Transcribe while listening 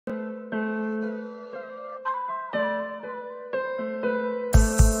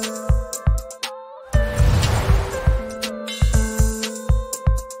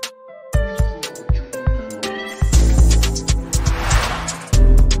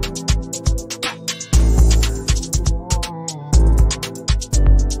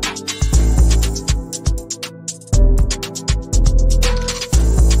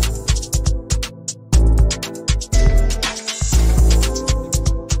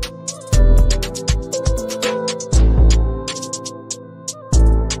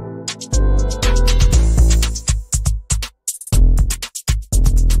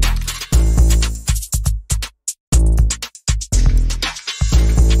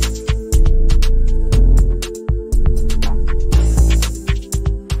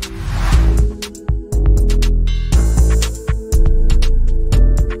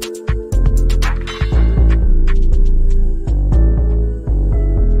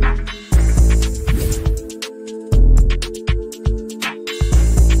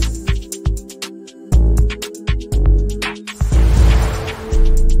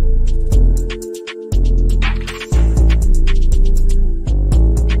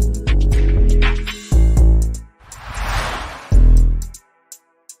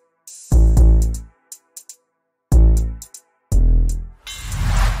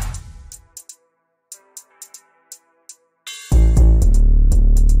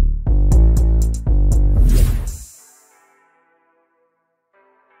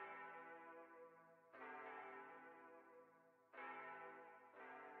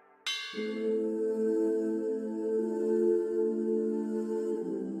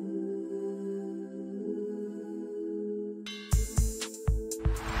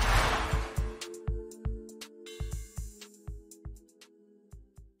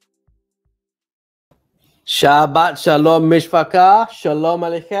Shabbat Shalom Mishpaka. Shalom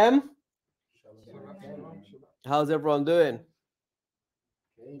Aleichem. How's everyone doing?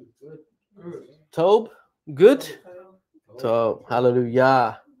 Tob? Good? Tob.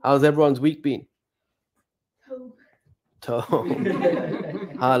 Hallelujah. How's everyone's week been? Tob.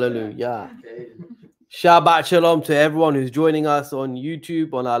 Hallelujah. Shabbat Shalom to everyone who's joining us on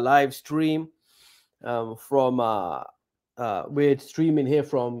YouTube on our live stream. We're streaming here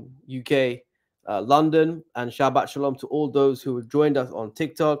from UK, London, and Shabbat Shalom to all those who have joined us on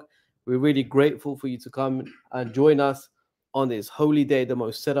TikTok. We're really grateful for you to come and join us on this holy day, the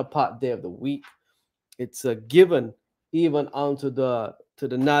most set apart day of the week. It's given even unto the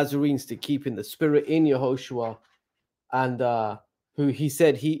Nazarenes to keep in the spirit in Yahoshua, and who he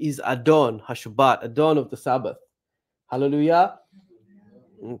said he is Adon HaShabbat, Adon of the Sabbath. Hallelujah.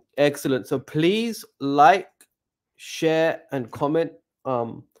 Excellent. So please like, share, and comment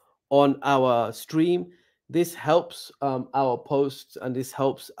on our stream. This helps our posts, and this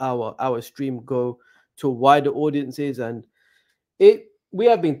helps our stream go to wider audiences. And we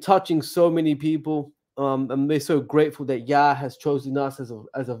have been touching so many people, and we're so grateful that Yah has chosen us as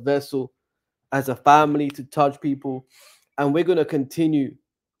a vessel, as a family, to touch people. And we're going to continue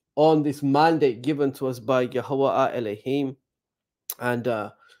on this mandate given to us by Yahweh Elohim. And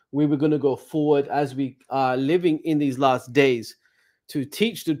we were going to go forward as we are living in these last days to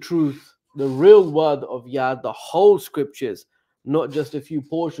teach the truth, the real word of Yah, the whole scriptures, not just a few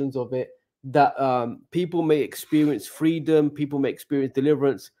portions of it, that people may experience freedom, people may experience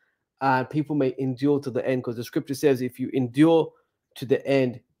deliverance, and people may endure to the end. Because the scripture says, if you endure to the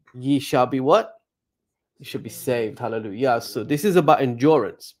end, ye shall be what? You should be saved. Hallelujah. So this is about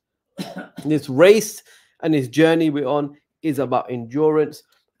endurance. This race and this journey we're on is about endurance.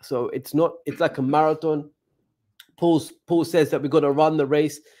 So it's like a marathon. Paul says that we've got to run the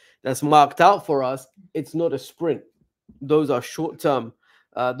race that's marked out for us. It's not a sprint. Those are short-term.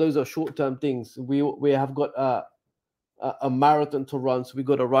 Those are short-term things. We have got a marathon to run, so we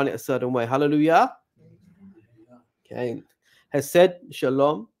got to run it a certain way. Hallelujah. Okay. Has said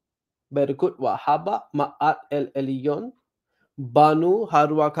Shalom, Baracoot wa Ahabah ma'at EL-ELYON, Banu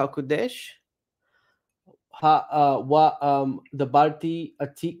Ruach Qodesh, the Barti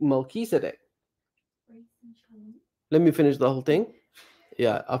atiq Melchizedek. Let me finish the whole thing.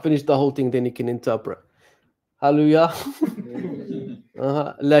 Yeah, I'll finish the whole thing, then you can interpret. Hallelujah.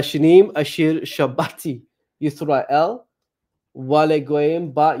 La shaneem Asheer shabati Yisrael wale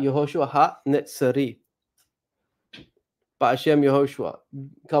Goyeem ba Yahoshua ha netzari. Ba Hashem Yahoshua.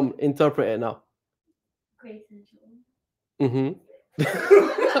 Come, interpret it now.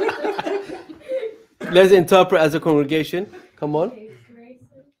 Let's interpret as a congregation. Come on.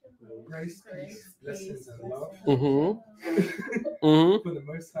 Grace, peace, blessings, and love. For the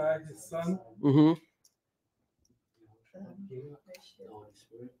Most High, His Son.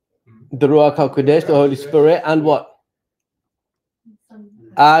 The Ruach HaKodesh, the Holy Spirit, and what?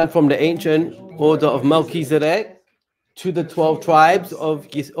 And from the Ancient Order of Melchizedek to the 12 tribes of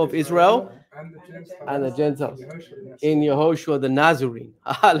Israel and the Gentiles in Yahoshua the Nazarene.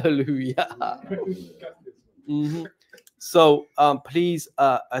 Hallelujah. So please,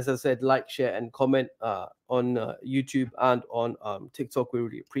 as I said, like, share, and comment on YouTube and on TikTok. We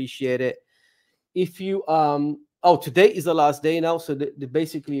really appreciate it. If you today is the last day now, so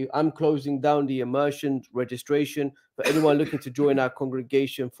basically I'm closing down the immersion registration for anyone looking to join our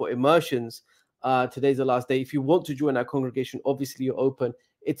congregation for immersions. Today's the last day. If you want to join our congregation, obviously you're open.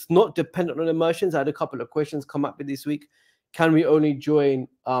 It's not dependent on immersions. I had a couple of questions come up with this week. Can we only join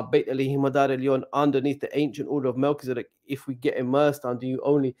Beit Elohim Hadar EL-ELYON underneath the Ancient Order of Melchizedek if we get immersed under you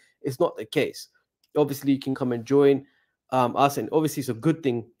only? It's not the case. Obviously, you can come and join us, and obviously it's a good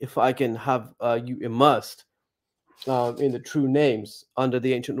thing if I can have you immersed in the true names under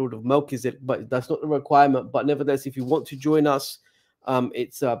the Ancient Order of Melchizedek, but that's not the requirement. But nevertheless, if you want to join us,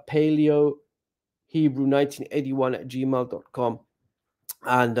 it's paleohebrew1981@gmail.com,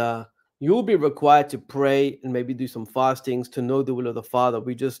 and you'll be required to pray and maybe do some fastings to know the will of the Father.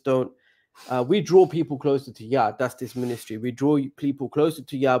 We just don't. We draw people closer to Yah. That's this ministry. We draw people closer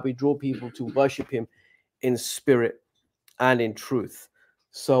to Yah. We draw people to worship Him in spirit and in truth.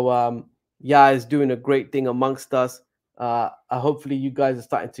 So Yah is doing a great thing amongst us. Hopefully you guys are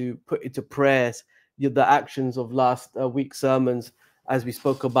starting to put into prayers the actions of last week's sermons, as we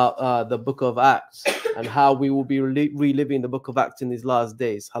spoke about the book of Acts and how we will be reliving the book of Acts in these last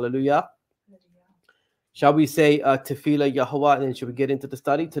days. Hallelujah. Shall we say Tefillah Yahweh, and then shall we get into the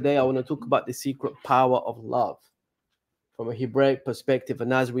study? Today I want to talk about the secret power of love from a Hebraic perspective, a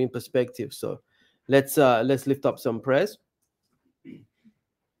Nazarene perspective. So let's lift up some prayers.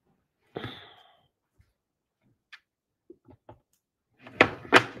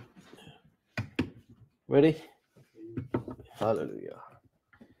 Ready? Hallelujah.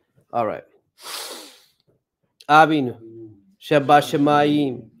 All right. Abinu, Sheba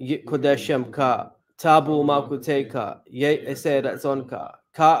Shemayim, Yit Kodeshem Ka, Tabu Malkuteka, Ye Eseratzonka,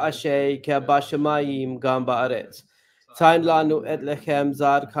 Ka Ashe, Keba Shemayim, Gamba Aretz, Tain Lanu et Lechem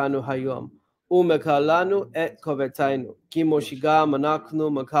Zad Kanu Hayom, Umekalanu et Kovetainu, Kimoshiga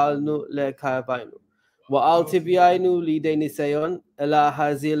Manaknu Makalnu Le Kavainu, Wa Altibiainu Lide Nisayon, Ela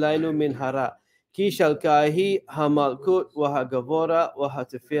Hazilainu Min Hara, Kishal Kahi Hamalkut Wahagavora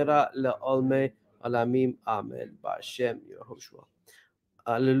Wahatefira Le Olme Alamim, Amen. Ba'Shem Yahoshua.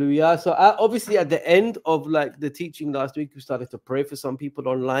 Hallelujah. So obviously at the end of like the teaching last week, we started to pray for some people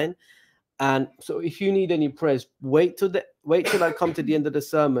online. And so if you need any prayers, wait till I come to the end of the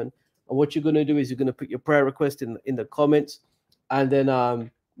sermon. And what you're going to do is you're going to put your prayer request in the comments. And then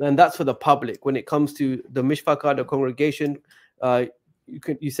that's for the public. When it comes to the Mishpachah, the congregation,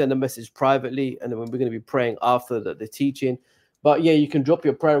 you send a message privately, and then we're going to be praying after the teaching. But yeah, you can drop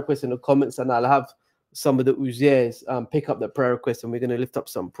your prayer request in the comments, and I'll have some of the Uziers pick up the prayer request, and we're going to lift up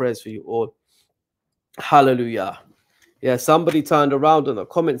some prayers for you all. Hallelujah. Yeah, somebody turned around in the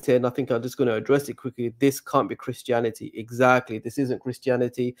comments here, and I think I'm just going to address it quickly. This can't be Christianity. Exactly. This isn't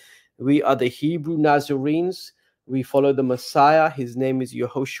Christianity. We are the Hebrew Nazarenes. We follow the Messiah. His name is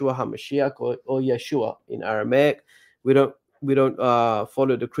Yahoshua HaMashiach, or Yeshua in Aramaic. We don't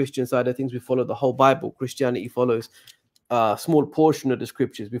follow the Christian side of things. We follow the whole Bible. Christianity follows a small portion of the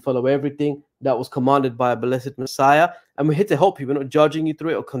scriptures. We follow everything that was commanded by a blessed Messiah, and we're here to help you. We're not judging you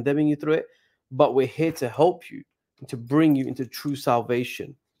through it or condemning you through it, but we're here to help you, to bring you into true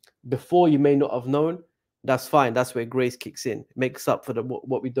salvation. Before, you may not have known. That's fine. That's where grace kicks in. It makes up for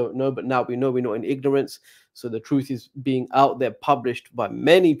what we don't know, but now we know. We're not in ignorance. So the truth is being out there, published by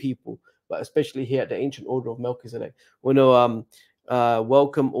many people, but especially here at the Ancient Order of Melchizedek. We know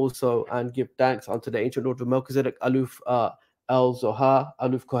welcome also and give thanks unto the Ancient Order of Melchizedek, Aluf EL-Zohar,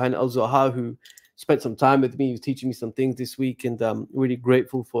 Aluf Kohen EL-Zohar, who spent some time with me. He was teaching me some things this week, and I'm really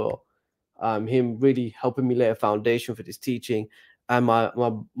grateful for him really helping me lay a foundation for this teaching. And my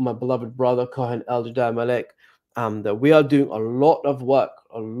beloved brother Kohen Elder Melech, that we are doing a lot of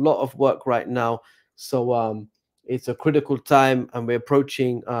work right now. So it's a critical time, and we're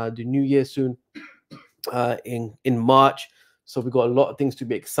approaching the new year soon, in March. So we've got a lot of things to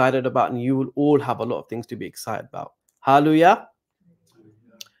be excited about, and you will all have a lot of things to be excited about. Hallelujah.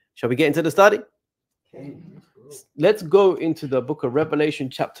 Shall we get into the study? Let's go into the book of Revelation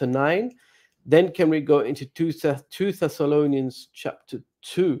chapter 9. Then can we go into 2 Thessalonians chapter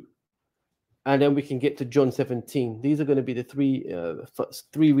 2, and then we can get to John 17. These are going to be the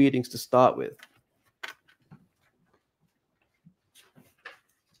three readings to start with.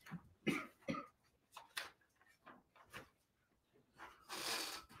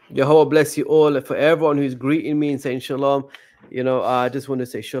 Yahweh bless you all. For everyone who's greeting me and saying shalom, I just want to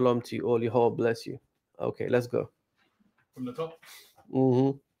say shalom to you all. Yahweh bless you. Okay, let's go. From the top.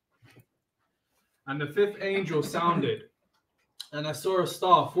 Mm-hmm. And the fifth angel sounded, and I saw a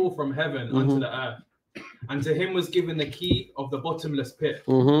star fall from heaven unto the earth. And to him was given the key of the bottomless pit.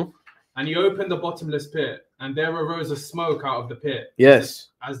 And he opened the bottomless pit, and there arose a smoke out of the pit. Yes.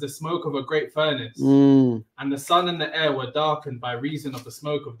 As the smoke of a great furnace. And the sun and the air were darkened by reason of the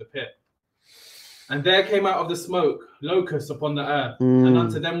smoke of the pit. And there came out of the smoke locusts upon the earth, and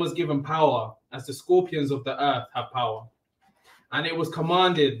unto them was given power, as the scorpions of the earth have power. And it was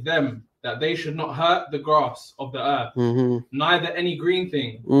commanded them that they should not hurt the grass of the earth, neither any green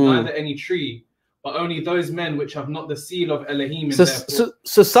thing, neither any tree, but only those men which have not the seal of Elohim in their foot.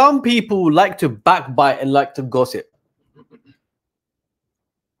 So some people like to backbite and like to gossip.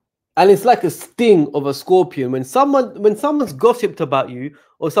 And it's like a sting of a scorpion. When someone's gossiped about you,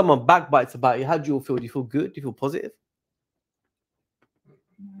 or someone backbites about you, how do you all feel? Do you feel good? Do you feel positive?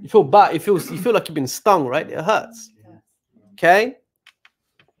 You feel bad. You feel like you've been stung, right? It hurts. Okay?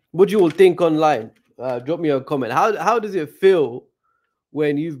 What do you all think online? Drop me a comment. How does it feel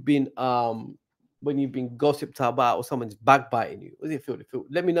when you've been gossiped about, or someone's backbiting you? What does it feel?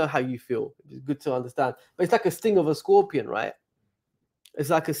 Let me know how you feel. It's good to understand. But it's like a sting of a scorpion, right? It's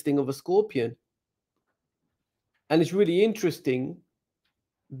like a sting of a scorpion. And it's really interesting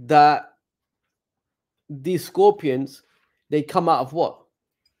that these scorpions, they come out of what?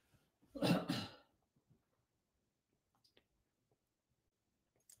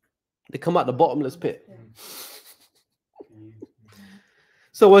 They come out the bottomless pit.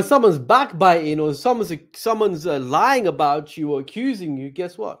 So when someone's backbiting, or someone's lying about you or accusing you,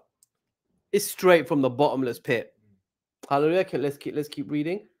 guess what? It's straight from the bottomless pit. Hallelujah. Okay, let's keep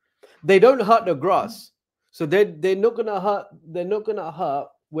reading. They don't hurt the grass, so they're not gonna hurt. They're not gonna hurt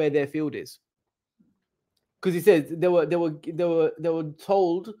where their field is. Because he says they were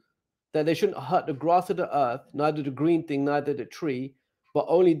told that they shouldn't hurt the grass of the earth, neither the green thing, neither the tree, but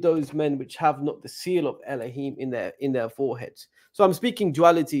only those men which have not the seal of Elohim in their foreheads. So I'm speaking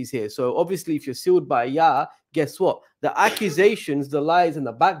dualities here. So obviously, if you're sealed by Yah, guess what? The accusations, the lies, and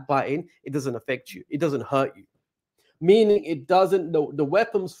the backbiting, it doesn't affect you. It doesn't hurt you. Meaning it doesn't, the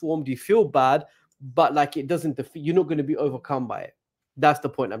weapons formed, you feel bad, but like it doesn't defeat, you're not going to be overcome by it. That's the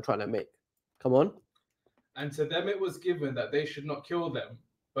point I'm trying to make. Come on. And to them it was given that they should not kill them,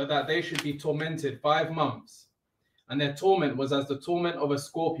 but that they should be tormented 5 months. And their torment was as the torment of a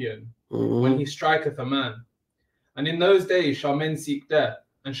scorpion when he striketh a man. And in those days shall men seek death,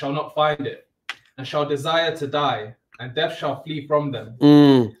 and shall not find it, and shall desire to die, and death shall flee from them.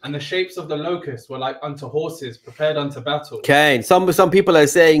 And the shapes of the locusts were like unto horses prepared unto battle. Okay, and some people are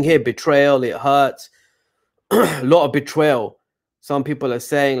saying here, betrayal, it hurts. A lot of betrayal. Some people are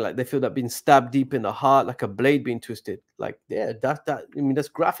saying like they feel that being stabbed deep in the heart, like a blade being twisted. Like, yeah, that I mean, that's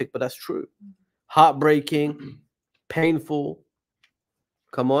graphic, but that's true. Heartbreaking, painful.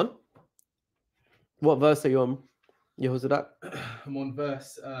 Come on. What verse are you on, Yehoshua? I'm on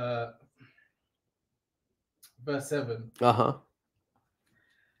verse 7. Uh-huh.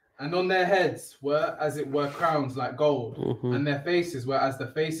 And on their heads were as it were crowns like gold, and their faces were as the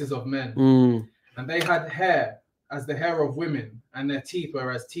faces of men. And they had hair as the hair of women, and their teeth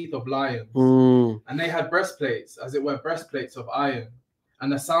were as teeth of lions. And they had breastplates as it were breastplates of iron.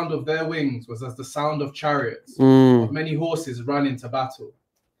 And the sound of their wings was as the sound of chariots, of many horses running to battle.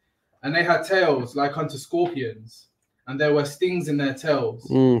 And they had tails like unto scorpions, and there were stings in their tails.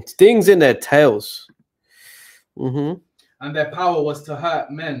 Stings in their tails. And their power was to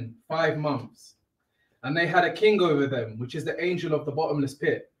hurt men 5 months. And they had a king over them, which is the angel of the bottomless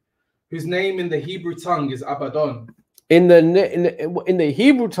pit, whose name in the Hebrew tongue is Abaddon. In the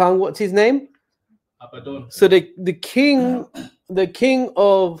Hebrew tongue, what's his name? Abaddon. So the king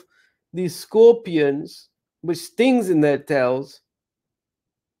of these scorpions, which stings in their tails,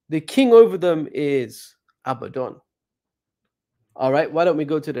 the king over them is Abaddon. All right, why don't we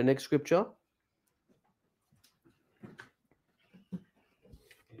go to the next scripture?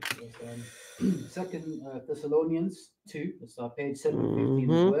 Second Thessalonians 2, that's our page 750 in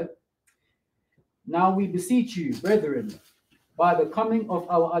the word. Now we beseech you, brethren, by the coming of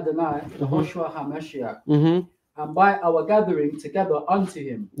our Adonai, Yahoshua HaMashiach, and by our gathering together unto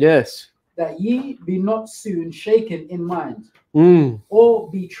him, yes, that ye be not soon shaken in mind,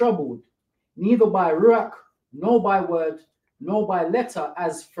 or be troubled, neither by Ruach, nor by word, nor by letter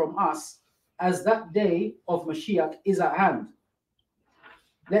as from us, as that day of Mashiach is at hand.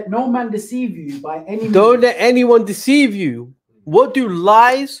 Let no man deceive you by any means. Don't let anyone deceive you. What do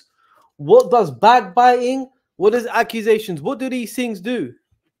lies? What does backbiting? What does accusations? What do these things do?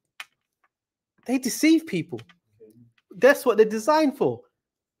 They deceive people. That's what they're designed for.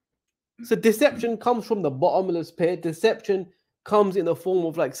 So deception comes from the bottomless pit. Deception comes in the form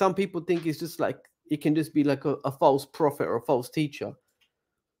of, like, some people think it's just like, it can just be like a false prophet or a false teacher.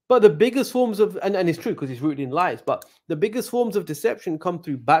 But the biggest forms of, and it's true because it's rooted in lies, but the biggest forms of deception come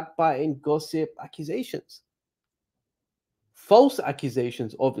through backbiting, gossip, accusations. False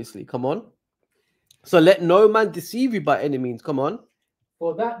accusations, obviously. Come on. So let no man deceive you by any means. Come on.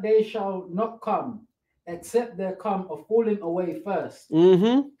 For that day shall not come, except there come a falling away first,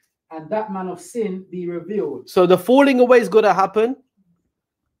 and that man of sin be revealed. So the falling away is going to happen.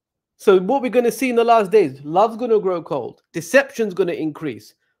 So what we're going to see in the last days, love's going to grow cold. Deception's going to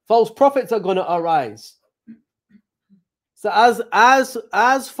increase. False prophets are going to arise. So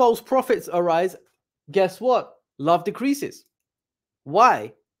as false prophets arise, guess what? Love decreases.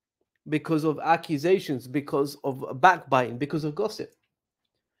 Why? Because of accusations, because of backbiting, because of gossip.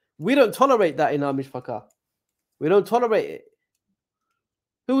 We don't tolerate that in our mishpachah. We don't tolerate it.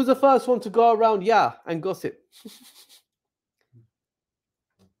 Who was the first one to go around and gossip?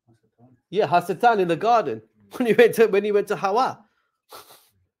 Yeah, Hasatan in the garden. When he went to Hawa.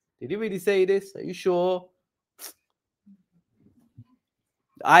 Did he really say this? Are you sure?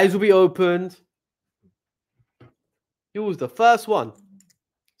 The eyes will be opened. He was the first one.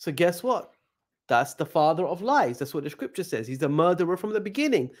 So guess what? That's the father of lies. That's what the scripture says. He's a murderer from the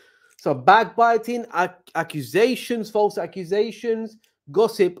beginning. So backbiting, accusations, false accusations,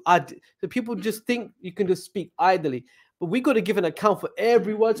 gossip. The people just think you can just speak idly. But we got to give an account for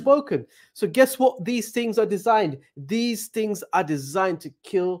every word spoken. So guess what? These things are designed. These things are designed to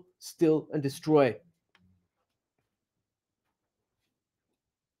kill, steal, and destroy.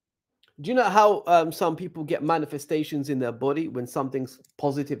 Do you know how some people get manifestations in their body when something's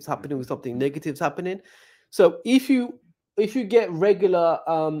positive's happening, when something negative's happening? So if you get regular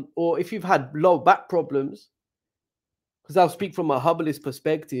or if you've had low back problems, because I'll speak from a Kabbalist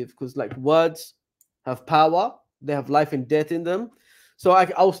perspective, because like words have power, they have life and death in them. So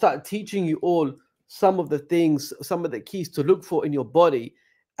I'll start teaching you all some of the things, some of the keys to look for in your body.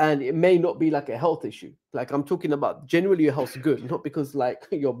 And it may not be like a health issue. Like I'm talking about generally your health's good, not because like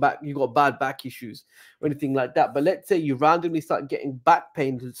your back, you got bad back issues or anything like that. But let's say you randomly start getting back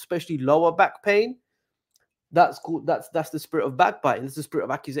pain, especially lower back pain. That's called, that's the spirit of backbiting. That's the spirit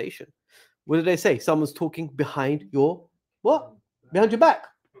of accusation. What did they say? Someone's talking behind your what? Behind your back.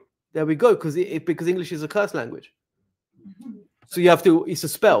 There we go. Because English is a curse language. So you have to, it's a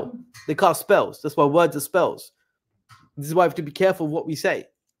spell. They cast spells. That's why words are spells. This is why we have to be careful what we say.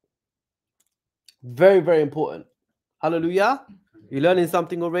 Very, very important. Hallelujah. You learning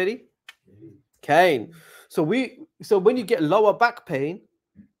something already? Okay. So when you get lower back pain,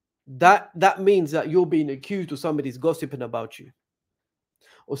 that means that you're being accused or somebody's gossiping about you.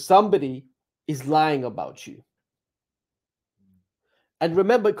 Or somebody is lying about you. And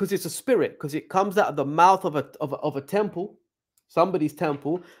remember, because it's a spirit, because it comes out of the mouth of a temple, somebody's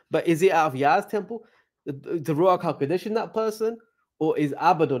temple, but is it out of Yah's temple? The Ruach HaKodesh in that person, or is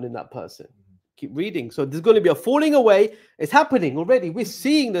Abaddon in that person? Keep reading. So there's going to be a falling away. It's happening already. We're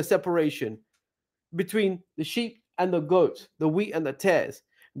seeing the separation between the sheep and the goats, the wheat and the tares,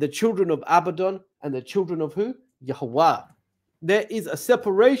 the children of Abaddon and the children of who? Yhwh. There is a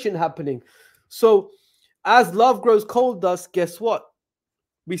separation happening. So as love grows cold, thus, guess what?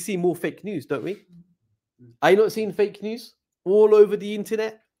 We see more fake news, don't we? Are you not seeing fake news all over the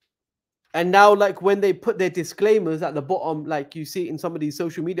internet? And now, like when they put their disclaimers at the bottom, like you see in some of these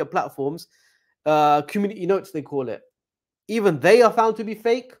social media platforms, community notes, they call it. Even they are found to be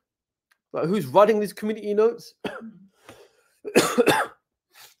fake. But who's running these community notes?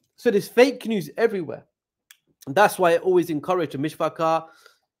 So there's fake news everywhere. And that's why I always encourage a mishpachah.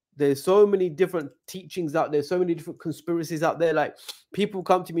 There's so many different teachings out there, so many different conspiracies out there. Like people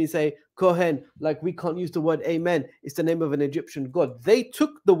come to me and say, Kohen, like we can't use the word amen. It's the name of an Egyptian god. They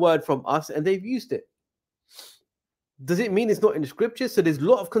took the word from us and they've used it. Does it mean it's not in the scriptures? So there's a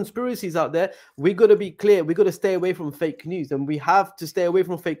lot of conspiracies out there. We got to be clear. We got to stay away from fake news. And we have to stay away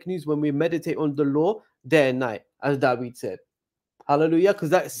from fake news when we meditate on the law day and night, as David said. Hallelujah. Because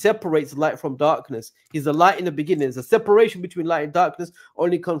that separates light from darkness. He's the light in the beginning. There's a separation between light and darkness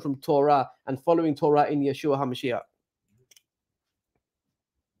only comes from Torah and following Torah in Yeshua HaMashiach.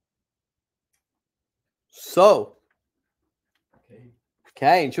 So,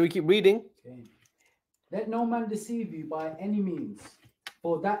 okay, shall we keep reading? Okay. Let no man deceive you by any means,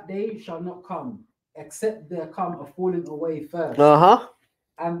 for that day shall not come, except there come a falling away first.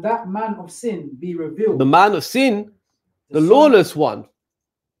 And that man of sin be revealed. The man of sin, the lawless one.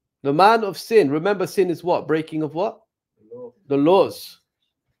 The man of sin. Remember, sin is what? Breaking of what? The laws.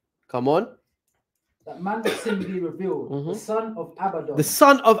 Come on. That man of sin be revealed. The son of Abaddon. The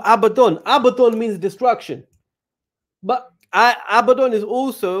son of Abaddon. Abaddon means destruction. But Abaddon is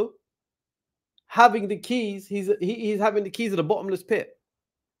also having the keys. He's having the keys of the bottomless pit.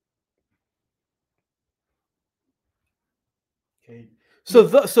 Okay. So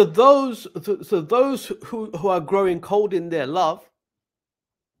those who are growing cold in their love,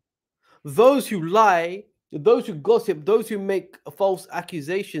 those who lie, those who gossip, those who make false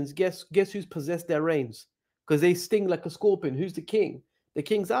accusations, guess who's possessed their reins? Because they sting like a scorpion. Who's the king? The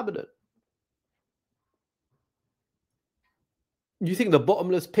king's Abaddon. You think the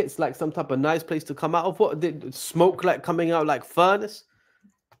bottomless pit's like some type of nice place to come out of? What? The smoke like coming out like furnace?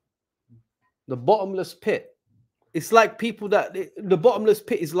 The bottomless pit. It's like people that the bottomless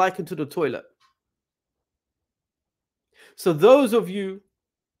pit is likened to the toilet. So those of you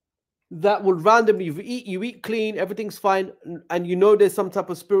that will randomly you eat clean, everything's fine, and you know there's some type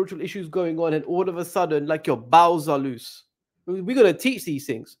of spiritual issues going on, and all of a sudden, like your bowels are loose. We're gonna teach these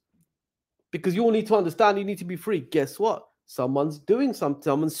things because you all need to understand. You need to be free. Guess what? Someone's doing something.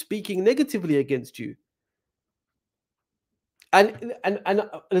 Someone's speaking negatively against you. And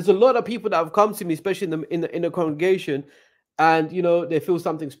there's a lot of people that have come to me, especially in the congregation, and you know they feel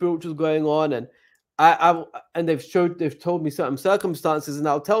something spiritual going on, and they've told me certain circumstances, and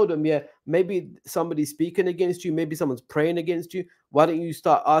I'll tell them, yeah, maybe somebody's speaking against you, maybe someone's praying against you. Why don't you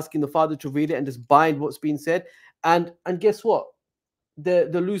start asking the Father to read it and just bind what's being said? And guess what? The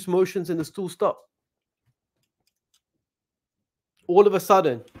loose motions and the stool stop. All of a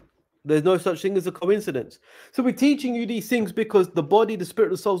sudden. There's no such thing as a coincidence. So we're teaching you these things because the body, the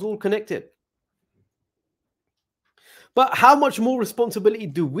spirit, the soul is all connected. But how much more responsibility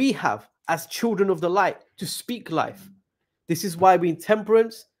do we have as children of the light to speak life? This is why we in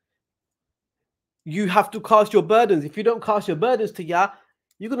temperance, you have to cast your burdens. If you don't cast your burdens to Yah,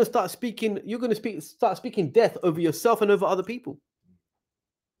 you're going to start speaking. You're going to start speaking death over yourself and over other people.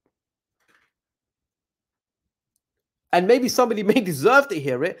 And maybe somebody may deserve to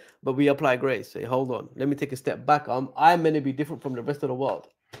hear it, but we apply grace. Say, hold on, let me take a step back. I'm meant to be different from the rest of the world.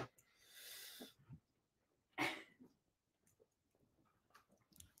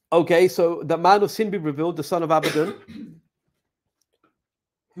 Okay, so the man of sin be revealed, the son of Abaddon,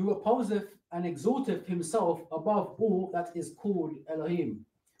 who opposeth and exalteth himself above all that is called Elohim,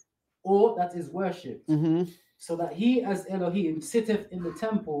 or that is worshipped, so that he as Elohim sitteth in the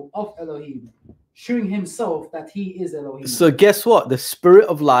temple of Elohim, shewing himself that he is Elohim. So guess what? The spirit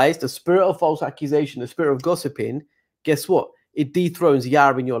of lies, the spirit of false accusation, the spirit of gossiping, guess what? It dethrones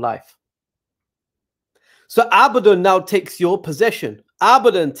Yah in your life. So Abaddon now takes your possession.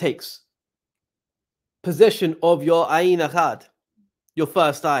 Abaddon takes possession of your Ayin Achad, your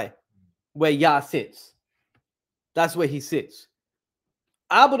first eye, where Yah sits. That's where he sits.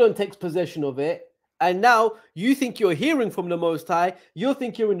 Abaddon takes possession of it, and now you think you're hearing from the Most High, you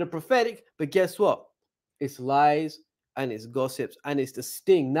think you're in the prophetic, but guess what? It's lies and it's gossips and it's the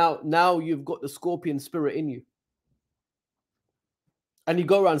sting. Now you've got the scorpion spirit in you. And you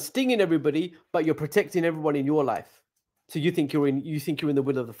go around stinging everybody, but you're protecting everyone in your life. So you think you're in the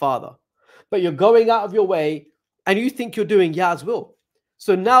will of the Father. But you're going out of your way and you think you're doing Yah's will.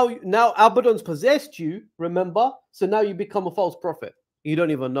 So now Abaddon's possessed you, remember? So now you become a false prophet. You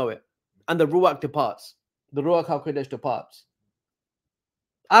don't even know it. And the Ruach departs. The Ruach HaKodesh departs.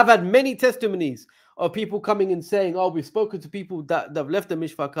 I've had many testimonies of people coming and saying, oh, we've spoken to people that have left the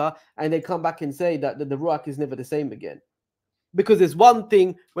Mishpachah, and they come back and say that the Ruach is never the same again. Because there's one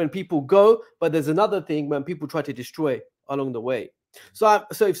thing when people go, but there's another thing when people try to destroy along the way. So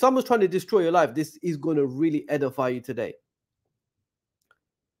if someone's trying to destroy your life, this is going to really edify you today.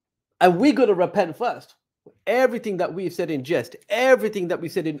 And we're going to repent first. Everything that we've said in jest, everything that we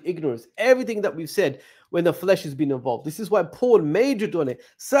said in ignorance, everything that we've said when the flesh has been involved. This is why Paul majored on it.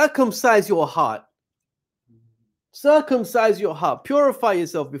 Circumcise your heart. Circumcise your heart. Purify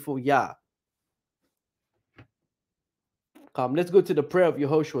yourself before Yah. Come, let's go to the prayer of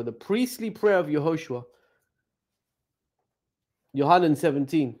Yahoshua, the priestly prayer of Yahoshua. Yohanan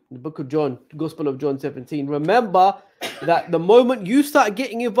 17, the book of John, Gospel of John 17. Remember that the moment you start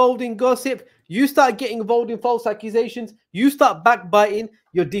getting involved in gossip, you start getting involved in false accusations, you start backbiting,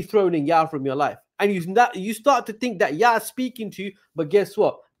 you're dethroning Yah from your life. And you start to think that Yah is speaking to you, but guess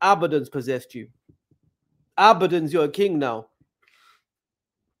what? Abaddon's possessed you. Abaddon's your king now.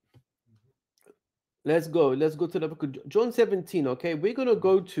 Let's go to the book of John 17, okay? We're going to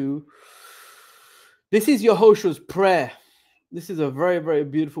go to, this is Yahoshua's prayer. This is a very, very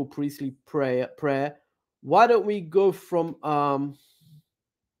beautiful priestly prayer. Why don't we go from,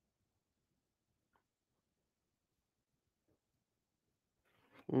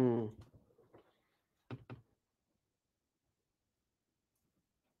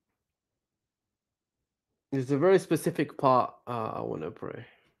 there's a very specific part I want to pray.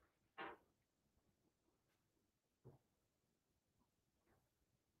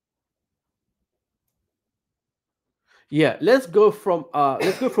 Yeah, let's go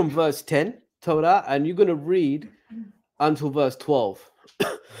from verse 10, Torah, and you're gonna read until verse 12.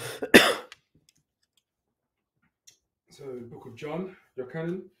 So, book of John, your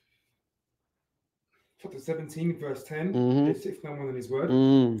canon, chapter 17, verse 10, the sixth man in his word.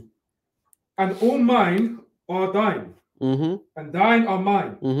 And all mine are thine, and thine are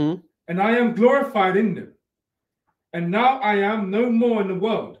mine, and I am glorified in them. And now I am no more in the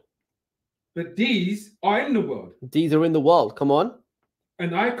world, but these are in the world. These are in the world. Come on.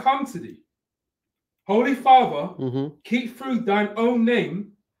 And I come to thee. Holy Father, keep through thine own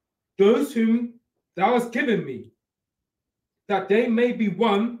name those whom thou hast given me, that they may be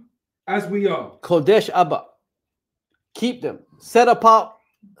one as we are. Qodesh Abba. Keep them. Set apart,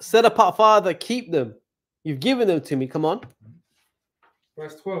 Father, keep them. You've given them to me. Come on.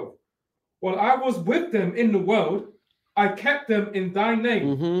 Verse 12. While I was with them in the world, I kept them in thy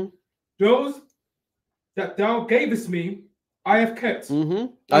name. Those that thou gavest me, I have kept.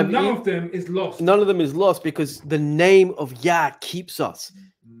 And none of them is lost. None of them is lost because the name of Yah keeps us.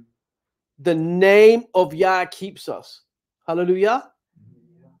 The name of Yah keeps us. Hallelujah.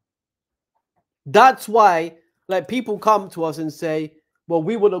 That's why, like, people come to us and say, well,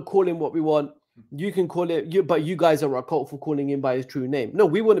 we want to call him what we want. You can call it, but you guys are a cult for calling him by his true name. No,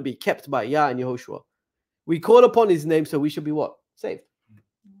 we want to be kept by Yah and Yahoshua. We call upon his name, so we should be what? Saved.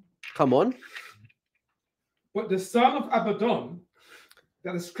 Come on. But the son of Abaddon,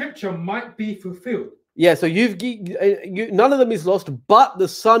 that the scripture might be fulfilled, Yeah, so none of them is lost, but the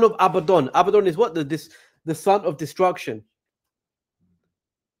son of Abaddon. Abaddon is what? The son of destruction.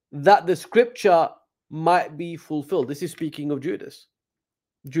 That the scripture might be fulfilled. This is speaking of Judas.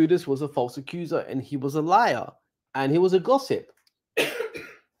 Judas was a false accuser, and he was a liar, and he was a gossip.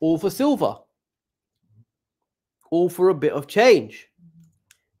 All for silver. All for a bit of change.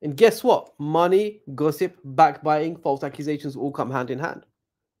 And guess what? Money, gossip, backbiting, false accusations all come hand in hand.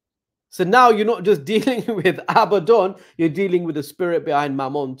 So now you're not just dealing with Abaddon, you're dealing with the spirit behind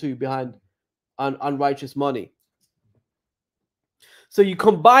Mammon too, behind unrighteous money. So you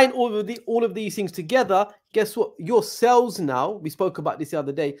combine all of these things together, guess what? Your cells now, we spoke about this the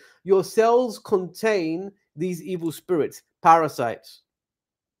other day, your cells contain these evil spirits, parasites.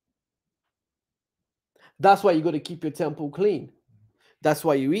 That's why you got to keep your temple clean. That's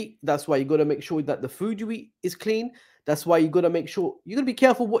why you eat. That's why you got to make sure that the food you eat is clean. That's why you got to make sure, you got to be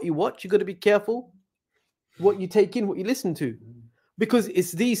careful what you watch. You got to be careful what you take in, what you listen to. Because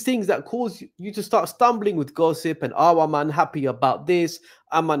it's these things that cause you to start stumbling with gossip and, oh, I'm unhappy about this.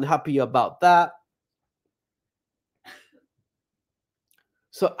 I'm unhappy about that.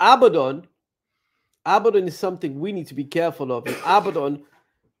 So Abaddon is something we need to be careful of. And Abaddon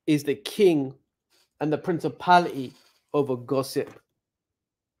is the king and the principality over gossip.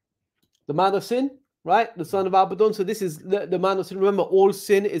 The man of sin, right? The son of Abaddon. So this is the man of sin. Remember, all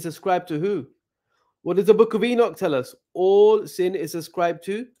sin is ascribed to who? What does the book of Enoch tell us? All sin is ascribed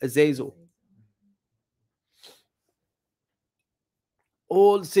to Azazel.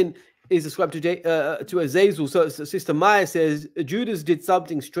 All sin is ascribed to Azazel. So Sister Maya says, Judas did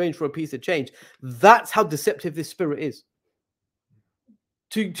something strange for a piece of change. That's how deceptive this spirit is.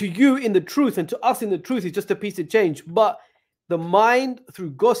 To you in the truth and to us in the truth is just a piece of change. But the mind,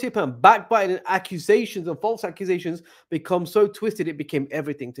 through gossip and backbiting and accusations and false accusations, becomes so twisted it became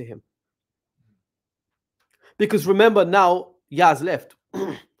everything to him. Because remember now, Yah's left.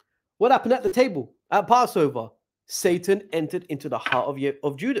 What happened at the table at Passover? Satan entered into the heart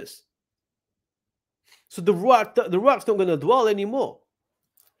of Judas. So the Ruach's not going to dwell anymore.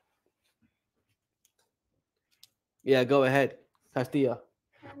 Yeah, go ahead, Castilla.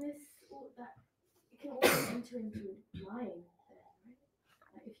 And this, that it can also enter into lying.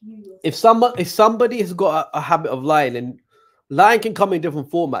 If somebody has got a habit of lying, and lying can come in different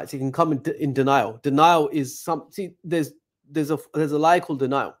formats. It can come in denial. Denial is there's a lie called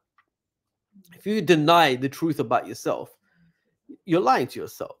denial. If you deny the truth about yourself, you're lying to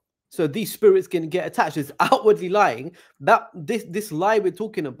yourself. So these spirits can get attached. It's outwardly lying. That this lie we're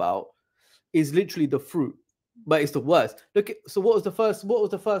talking about is literally the fruit, but it's the worst. Look, so what was the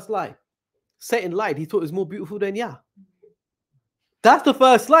first lie? Satan lied. He thought it was more beautiful than Yah. That's the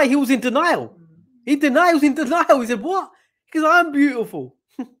first lie. He was in denial. He was in denial. He said, what? Because I'm beautiful.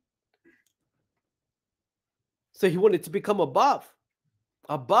 So he wanted to become above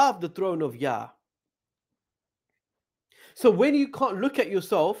the throne of Yah. So when you can't look at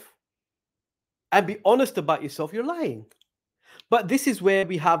yourself and be honest about yourself, you're lying. But this is where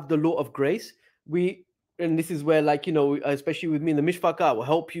we have the law of grace. And this is where, like, you know, especially with me in the Mishpachah, will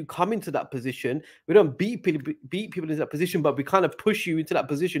help you come into that position. We don't beat people into that position, but we kind of push you into that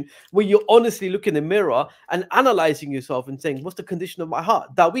position where you honestly look in the mirror and analyzing yourself and saying, what's the condition of my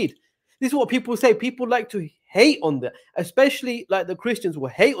heart? David. This is what people say. People like to hate on that, especially like the Christians will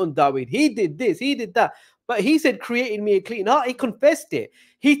hate on David. He did this, he did that. But he said, creating me a clean heart. He confessed it.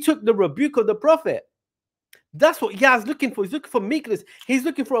 He took the rebuke of the prophet. That's what Yah's looking for. He's looking for meekness. He's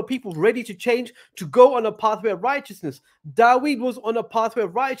looking for a people ready to change, to go on a pathway of righteousness. David was on a pathway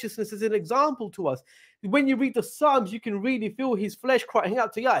of righteousness as an example to us. When you read the Psalms, you can really feel his flesh crying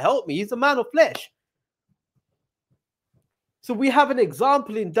out to Yah, help me. He's a man of flesh. So we have an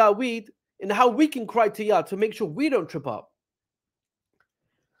example in David in how we can cry to Yah to make sure we don't trip up.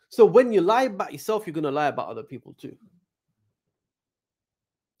 So when you lie about yourself, you're going to lie about other people too.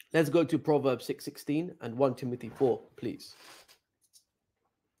 Let's go to Proverbs 6:16 and 1 Timothy 4, please.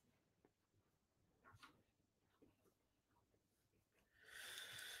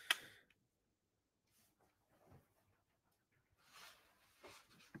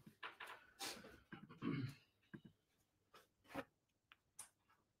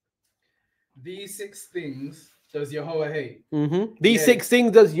 These 6 things does Yahweh hate. These 6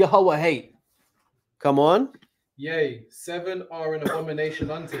 things does Yahweh hate. Come on. Yea, 7 are an abomination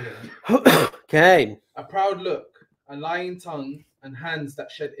unto him. Okay. A proud look, a lying tongue, and hands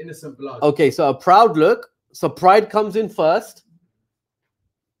that shed innocent blood. Okay, so a proud look. So pride comes in first.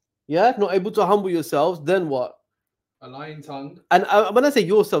 Yeah, not able to humble yourselves. Then what? A lying tongue. And when I say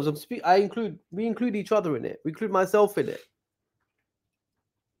yourselves, we include each other in it. We include myself in it.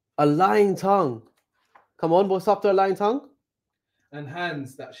 A lying tongue. Come on, what's after a lying tongue? And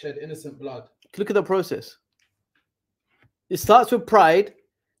hands that shed innocent blood. Look at the process. It starts with pride,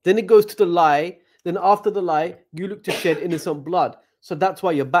 then it goes to the lie, then after the lie, you look to shed innocent blood. So that's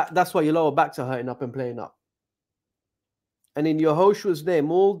why your lower backs are hurting up and playing up. And in Yahoshua's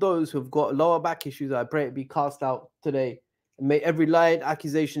name, all those who've got lower back issues, I pray it be cast out today. And may every lying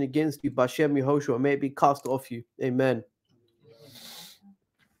accusation against you, Bashem Yahoshua, may it be cast off you. Amen.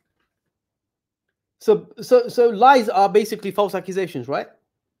 So lies are basically false accusations, right?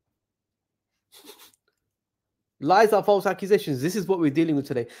 Lies are false accusations. This is what we're dealing with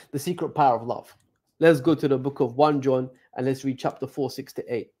today. The secret power of love. Let's go to the book of 1 John and let's read chapter 4, 6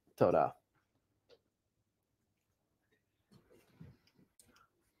 to 8. Torah.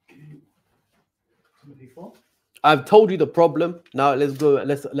 I've told you the problem. Now let's go.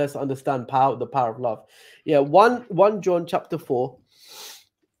 Let's understand the power of love. Yeah, 1 John chapter 4,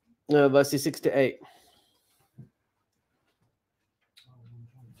 verses 6 to 8.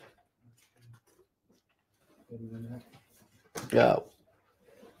 Yeah.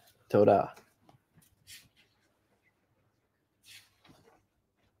 Torah.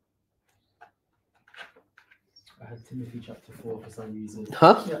 I had Timothy chapter 4 for some reason.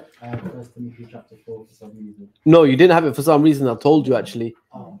 Huh? Yeah. I had 1 Timothy chapter 4 for some reason. No, you didn't have it for some reason. I told you actually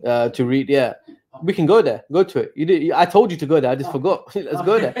Oh. to read. Yeah, we can go there. Go to it. You did. I told you to go there. I just forgot. Let's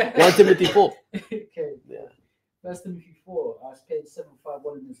go there. 1 Timothy 4. Okay. Yeah. 1 Timothy 4, page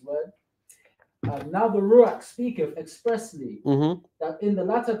 751 in his word. Now the Ruach speaketh expressly that in the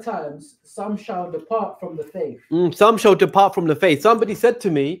latter times some shall depart from the faith. Some shall depart from the faith. Somebody said to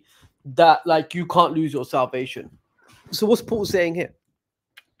me that like you can't lose your salvation. So what's Paul saying here?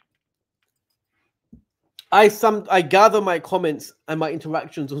 I gather my comments and my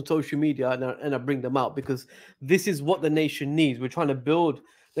interactions on social media and I bring them out because this is what the nation needs. We're trying to build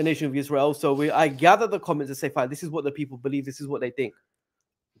the nation of Israel. So I gather the comments and say, fine, this is what the people believe. This is what they think.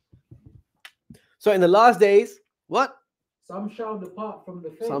 So in the last days, what? Some shall depart from the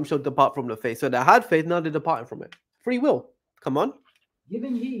faith. Some shall depart from the faith. So they had faith, now they're departing from it. Free will. Come on.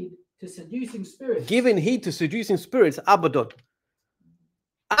 Giving heed to seducing spirits. Giving heed to seducing spirits. Abaddon.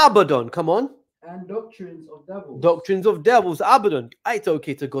 Abaddon. Come on. And doctrines of devils. Doctrines of devils. Abaddon. It's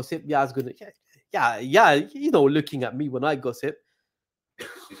okay to gossip. Yeah, I was gonna. Yeah. You know, looking at me when I gossip.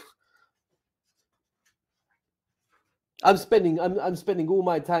 I'm spending all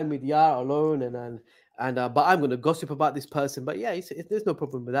my time with Yah alone, but I'm gonna gossip about this person. But yeah, there's no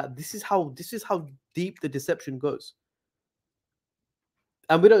problem with that. This is how deep the deception goes,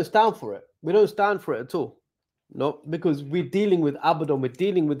 and we don't stand for it. We don't stand for it at all. No, because we're dealing with Abaddon. We're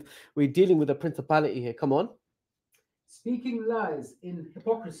dealing with a principality here. Come on. Speaking lies in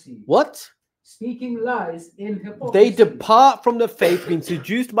hypocrisy. What? Speaking lies in hypocrisy. They depart from the faith, being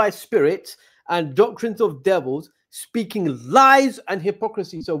seduced by spirits and doctrines of devils, speaking lies and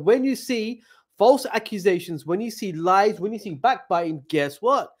hypocrisy. So when you see false accusations, when you see lies, when you see backbiting, guess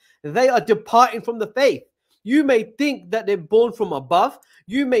what? They are departing from the faith. You may think that they're born from above.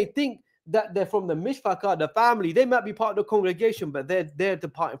 You may think that they're from the Mishpachah, the family. They might be part of the congregation, but they're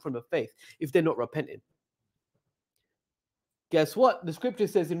departing from the faith if they're not repenting. Guess what? The scripture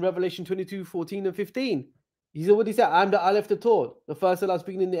says in Revelation 22, 14 and 15. He said, what did he say? I'm the Aleph, the Tod, the first, the last,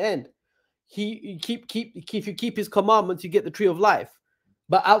 beginning, and the end. If you keep his commandments, you get the tree of life.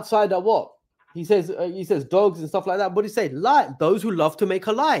 But outside of what? He says dogs and stuff like that. But he said lie. Those who love to make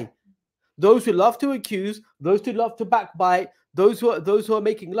a lie, those who love to accuse, those who love to backbite, those who are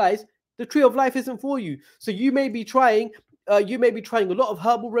making lies. The tree of life isn't for you. So you may be trying a lot of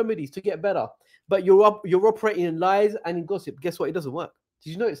herbal remedies to get better, but you're operating in lies and in gossip. Guess what? It doesn't work.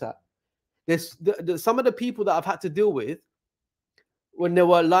 Did you notice that? There's some of the people that I've had to deal with when they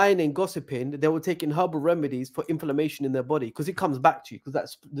were lying and gossiping, they were taking herbal remedies for inflammation in their body because it comes back to you.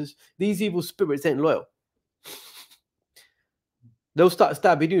 Because these evil spirits ain't loyal. They'll start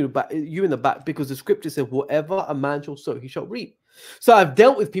stabbing you in the back because the scripture says, whatever a man shall sow, he shall reap. So I've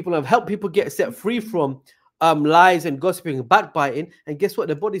dealt with people and I've helped people get set free from lies and gossiping and backbiting. And guess what?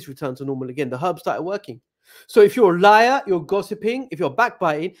 Their bodies return to normal again. The herbs started working. So if you're a liar, you're gossiping, if you're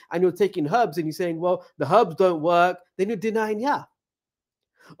backbiting and you're taking herbs and you're saying, well, the herbs don't work, then you're denying Yah.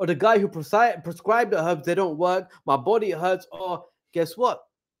 Or the guy who prescribed the herbs, they don't work, my body hurts. Oh, guess what?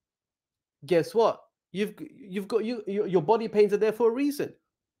 Guess what? Your body pains are there for a reason.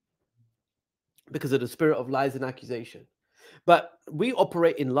 Because of the spirit of lies and accusation. But we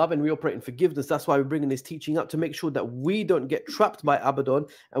operate in love and we operate in forgiveness. That's why we're bringing this teaching up to make sure that we don't get trapped by Abaddon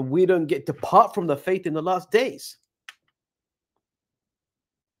and we don't depart from the faith in the last days.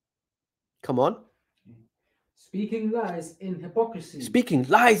 Come on. Speaking lies in hypocrisy. Speaking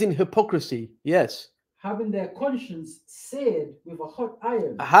lies in hypocrisy. Yes. having their conscience seared with a hot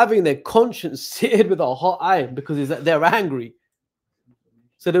iron. Having their conscience seared with a hot iron, because they're angry.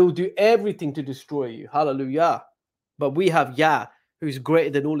 So they will do everything to destroy you. Hallelujah. But we have Yah, who's greater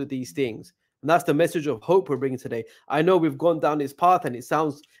than all of these things. And that's the message of hope we're bringing today. I know we've gone down this path and it's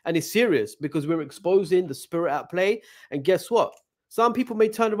serious, because we're exposing the spirit at play. And guess what? Some people may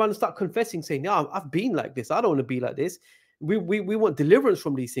turn around and start confessing, saying, "No, I've been like this. I don't want to be like this." We want deliverance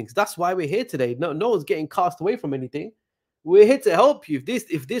from these things. That's why we're here today. No one's getting cast away from anything. We're here to help you.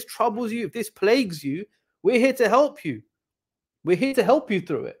 If this troubles you, if this plagues you, we're here to help you. We're here to help you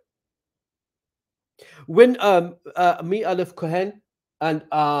through it. When me, Aleph Kohen, and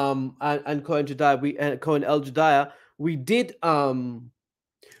Kohen Jediah, Kohen El Jediah, we did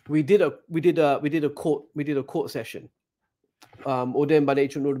a court session, ordained by the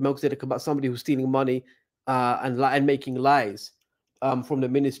Ancient Order of Melchizedek, about somebody who's stealing money and making lies from the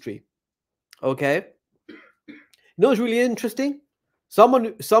ministry. Okay, you know what's really interesting?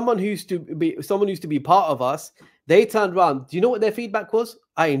 Someone who used to be part of us, they turned around. Do you know what their feedback was?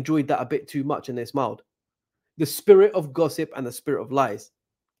 I enjoyed that a bit too much, and they smiled. The spirit of gossip and the spirit of lies.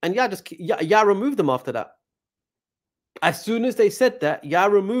 And Yah removed them after that. As soon as they said that, Yah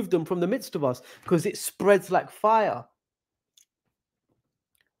removed them from the midst of us, because it spreads like fire.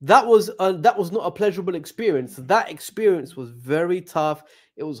 That was not a pleasurable experience. That experience was very tough.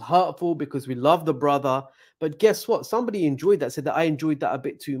 It was hurtful, because we love the brother. But guess what? Somebody enjoyed that, said that I enjoyed that a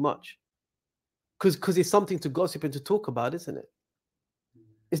bit too much. Because it's something to gossip and to talk about, isn't it?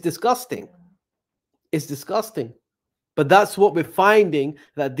 It's disgusting. It's disgusting. But that's what we're finding,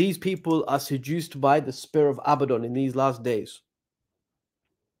 that these people are seduced by the spirit of Abaddon in these last days.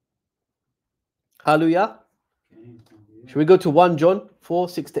 Hallelujah. Should we go to 1 John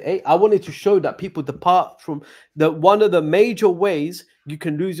 4:6-8? I wanted to show that people depart from one of the major ways you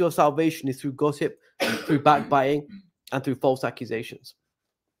can lose your salvation is through gossip, through backbiting, and through false accusations.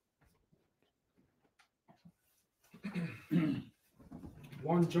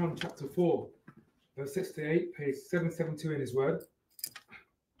 1 John chapter 4, verse 6-8, page 772 in his word.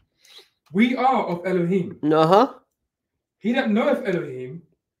 We are of Elohim. He that knoweth Elohim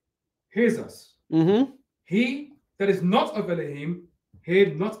hears us. He that is not of Elohim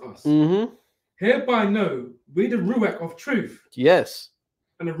heareth not us. Hereby know we the Ruach of truth. Yes.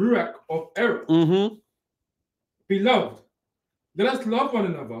 And the Ruach of error. Beloved, let us love one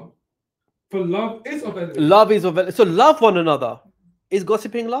another, for love is of Elohim. Love is of Elohim. So love one another. Is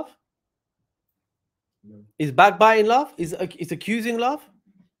gossiping love? No. Is backbiting love? Is accusing love?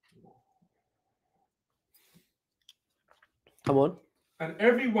 Come on. And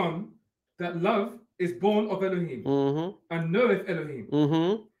everyone that love is born of Elohim, and knoweth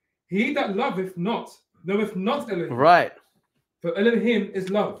Elohim. He that loveth not, knoweth not Elohim. Right. For Elohim is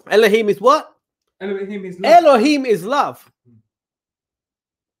love. Elohim is what? Elohim is love. Elohim is love.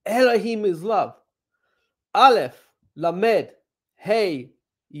 Elohim is love. Aleph, Lamed, Hey,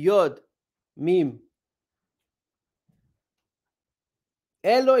 Yod, Mim.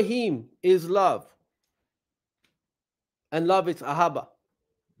 Elohim is love. And love is Ahabah.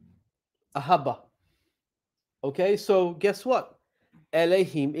 Ahabah. Okay, so guess what?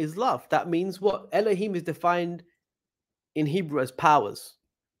 Elohim is love. That means what? Elohim is defined in Hebrew as powers.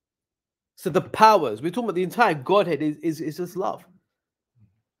 So the powers, we're talking about the entire Godhead is just love.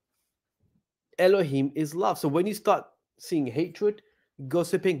 Elohim is love. So when you start seeing hatred,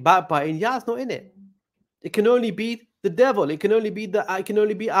 gossiping, backbiting, Yah is not in it. It can only be the devil. It can only be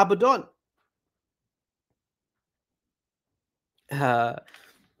Abaddon.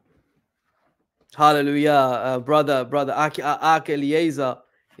 Hallelujah, brother Eliezer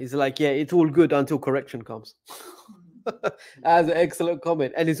is like, yeah, it's all good until correction comes. As an excellent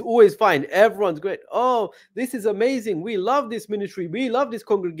comment, and it's always fine. Everyone's great. Oh, this is amazing. We love this ministry. We love this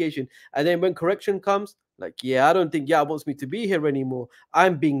congregation. And then when correction comes, like, yeah, I don't think Yah wants me to be here anymore.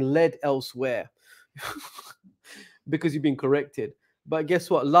 I'm being led elsewhere because you've been corrected. But guess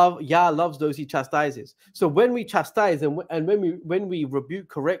what? Yah loves those he chastises. So when we chastise and when we rebuke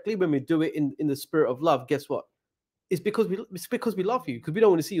correctly, when we do it in the spirit of love, guess what? It's because we love you, because we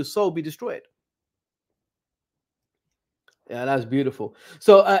don't want to see your soul be destroyed. Yeah, that's beautiful.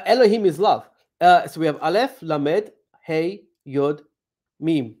 So Elohim is love. So we have Aleph, Lamed, Hey, Yod,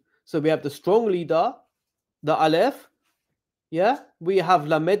 Mim. So we have the strong leader, the Aleph. Yeah, we have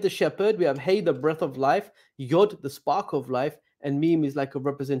Lamed, the shepherd. We have Hey, the breath of life. Yod, the spark of life. And Mim is like a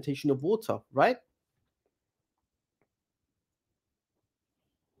representation of water, right?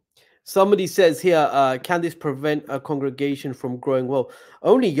 Somebody says here, can this prevent a congregation from growing well?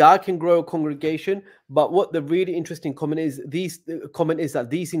 Only Yah can grow a congregation, but what the really interesting comment is, that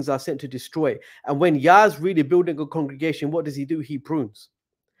these things are sent to destroy. And when Yah's really building a congregation, what does he do? He prunes.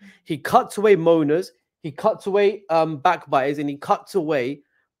 He cuts away moaners, he cuts away backbiters, and he cuts away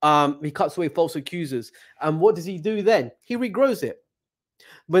false accusers. And what does he do then? He regrows it.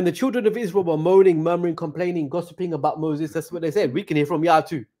 When the children of Israel were moaning, murmuring, complaining, gossiping about Moses, that's what they said. We can hear from Yah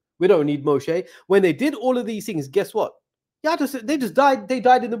too. We don't need Moshe. When they did all of these things, guess what? They just died. They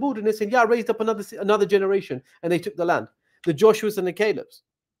died in the wilderness, and Yah raised up another generation, and they took the land. The Joshuas and the Calebs.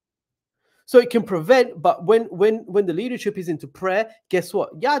 So it can prevent, but when the leadership is into prayer, guess what?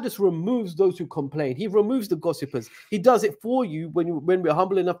 Yah just removes those who complain. He removes the gossipers. He does it for you when we're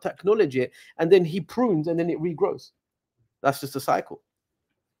humble enough to acknowledge it, and then he prunes, and then it regrows. That's just a cycle.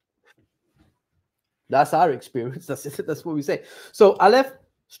 That's our experience. That's what we say. So Aleph,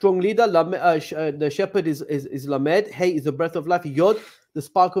 strong leader. The shepherd is Lamed. Hey is the breath of life. Yod, the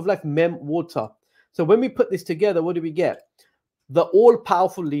spark of life. Mem, water. So when we put this together, what do we get? The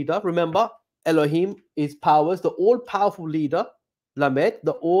all-powerful leader. Remember, Elohim is powers. The all-powerful leader, Lamed.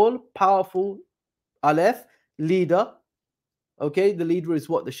 The all-powerful Aleph, leader. Okay, the leader is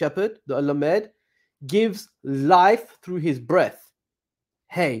what? The shepherd, the Lamed, gives life through his breath.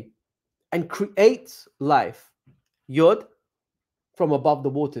 Hey. And creates life, Yod, from above the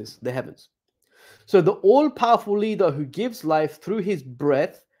waters, the heavens. So the all-powerful leader who gives life through his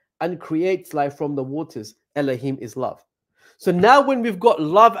breath and creates life from the waters, Elohim is love. So now when we've got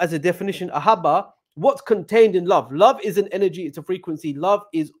love as a definition, Ahabah, what's contained in love? Love is an energy, it's a frequency. Love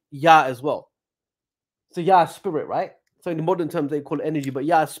is Yah as well. So Yah is spirit, right? So in the modern terms, they call it energy, but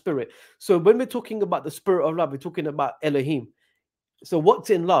Yah is spirit. So when we're talking about the spirit of love, we're talking about Elohim. So what's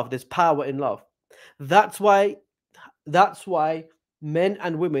in love? There's power in love. That's why men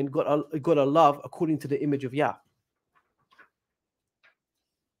and women got a love according to the image of Yah.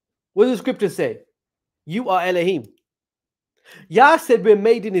 What does the scripture say? You are Elohim. Yah said we're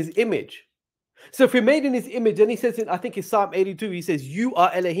made in his image. So if we're made in his image, and he says, I think it's Psalm 82, he says, you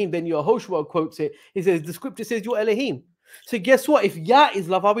are Elohim. Then Yahoshua quotes it. He says, the scripture says you're Elohim. So guess what? If Yah is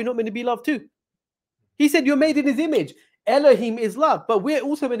love, are we not meant to be loved too? He said you're made in his image. Elohim is love, but we're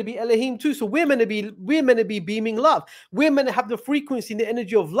also meant to be Elohim too. So we're meant to be beaming love. We're meant to have the frequency and the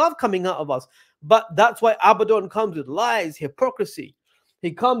energy of love coming out of us. But that's why Abaddon comes with lies, hypocrisy.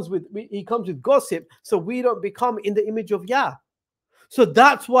 He comes with gossip, so we don't become in the image of Yah. So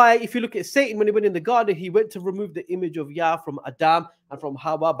that's why if you look at Satan, when he went in the garden, he went to remove the image of Yah from Adam and from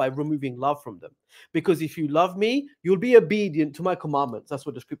Hawa by removing love from them. Because if you love me, you'll be obedient to my commandments. That's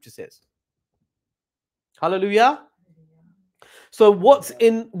what the scripture says. Hallelujah. So what's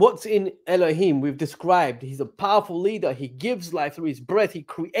in Elohim? We've described he's a powerful leader. He gives life through his breath. He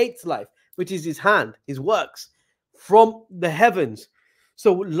creates life, which is his hand, his works from the heavens.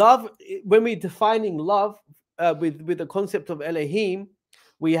 So love, when we're defining love with the concept of Elohim,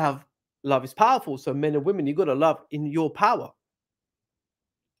 we have love is powerful. So men and women, you got to love in your power.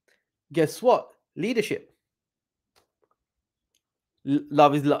 Guess what? Leadership.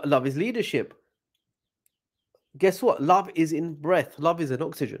 Love is leadership. Guess what? Love is in breath. Love is in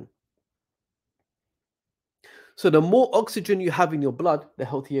oxygen. So the more oxygen you have in your blood, the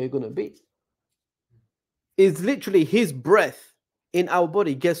healthier you're going to be. It's literally his breath in our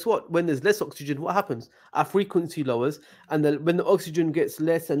body. Guess what? When there's less oxygen, what happens? Our frequency lowers. And then when the oxygen gets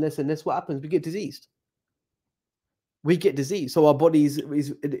less and less and less, what happens? We get diseased. We get disease. So our body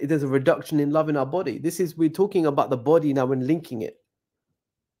there's a reduction in love in our body. We're talking about the body now and linking it.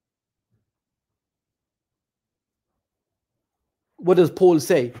 What does Paul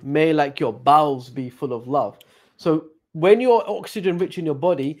say? May like your bowels be full of love. So when you're oxygen rich in your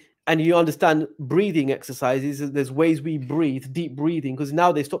body and you understand breathing exercises, there's ways we breathe, deep breathing, because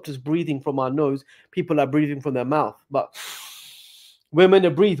now they stopped us breathing from our nose. People are breathing from their mouth. But we're meant to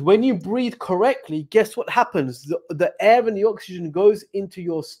breathe. When you breathe correctly, guess what happens? The air and the oxygen goes into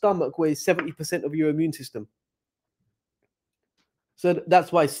your stomach, where it's 70% of your immune system. So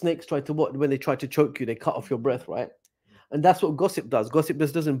that's why snakes try to when they try to choke you, they cut off your breath, right? And that's what gossip does. Gossip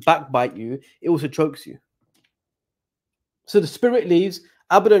just doesn't backbite you. It also chokes you. So the spirit leaves,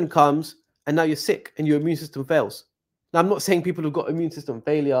 Abaddon comes, and now you're sick and your immune system fails. Now, I'm not saying people who've got immune system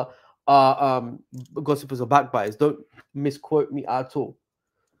failure are gossipers or backbiters. Don't misquote me at all.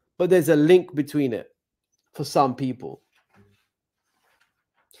 But there's a link between it for some people.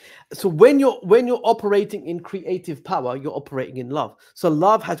 So when you're operating in creative power, you're operating in love. So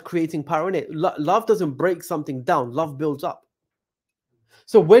love has creating power in it. Love doesn't break something down. Love builds up.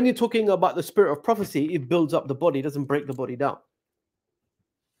 So when you're talking about the spirit of prophecy, it builds up the body. It doesn't break the body down.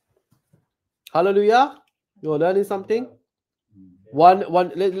 Hallelujah. You're learning something.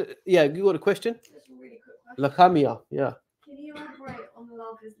 Yeah, you got a question? Just a really quick question. Lakamia, yeah. Can you elaborate on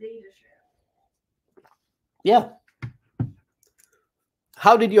love as leadership? Yeah.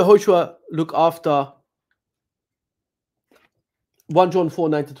 How did Yahoshua look after 1 John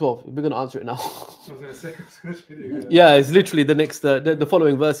 4:9-12? We're going to answer it now. I was going to say, Yeah, it's literally the next, the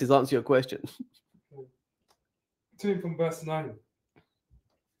following verses answer your question. Turning from verse 9.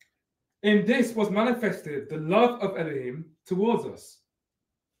 In this was manifested the love of Elohim towards us,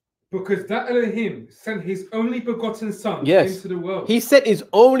 because that Elohim sent his only begotten Son into the world. He sent his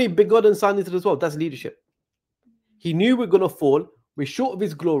only begotten Son into this world. That's leadership. He knew we're going to fall. We're short of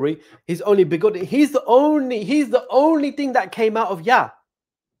his glory. His only begotten. He's the only thing that came out of Yah.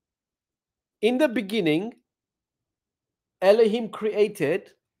 In the beginning, Elohim created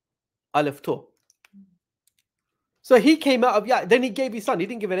Aleph Tor. So he came out of Yah. Then he gave his Son. He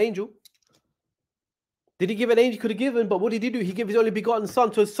didn't give an angel. Did he give an angel? He could have given, but what did he do? He gave his only begotten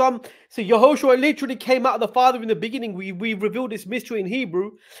Son. So Yahoshua literally came out of the Father in the beginning. We revealed this mystery in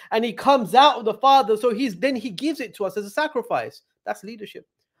Hebrew, and he comes out of the Father. So then he gives it to us as a sacrifice. That's leadership.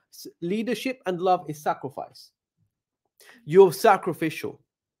 Leadership and love is sacrifice. You're sacrificial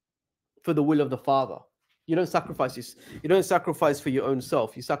for the will of the Father. You don't sacrifice this. You don't sacrifice for your own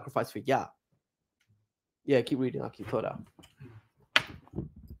self. You sacrifice for Yah. Yeah, keep reading. I'll keep put out.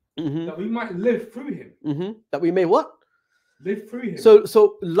 That we might live through him. That we may what? Live through him.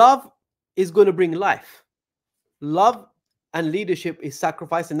 So love is going to bring life. Love and leadership is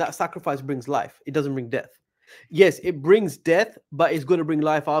sacrifice, and that sacrifice brings life. It doesn't bring death. Yes, it brings death, but it's going to bring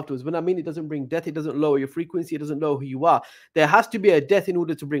life afterwards. When I mean it doesn't bring death, it doesn't lower your frequency, it doesn't lower who you are. There has to be a death in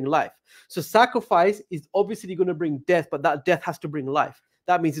order to bring life. So sacrifice is obviously going to bring death, but that death has to bring life.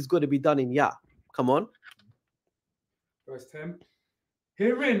 That means it's got to be done in Yah. Come on. Verse 10.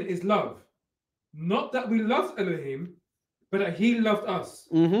 Herein is love, not that we loved Elohim, but that he loved us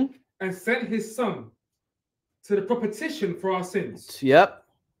and sent his Son to the propitiation for our sins. Yep.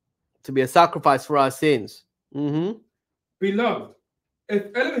 To be a sacrifice for our sins. Beloved,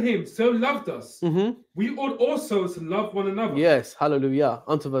 if Elohim so loved us, we ought also to love one another. Yes, hallelujah.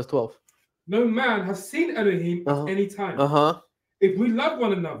 On to verse 12. No man has seen Elohim at any time. If we love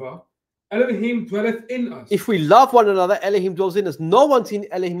one another, Elohim dwelleth in us. If we love one another, Elohim dwells in us. No one's seen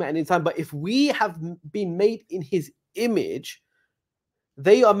Elohim at any time, but if we have been made in his image,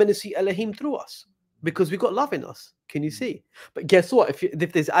 they are meant to see Elohim through us because we got love in us. Can you see? But guess what?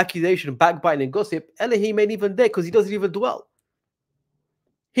 If there's accusation, backbiting, and gossip, Elohim ain't even there because he doesn't even dwell.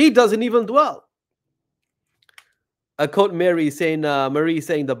 He doesn't even dwell. I quote Marie saying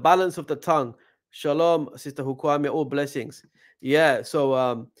the balance of the tongue. Shalom, Sister Hukwame, all blessings. Yeah,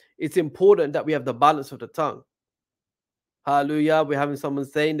 so it's important that we have the balance of the tongue. Hallelujah. We're having someone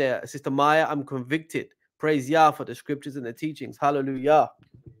saying there, Sister Maya, I'm convicted. Praise Yah for the scriptures and the teachings. Hallelujah.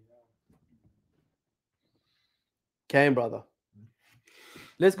 Okay, brother.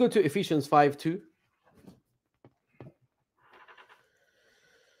 Let's go to Ephesians 5:2.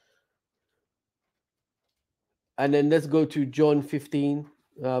 And then let's go to John 15,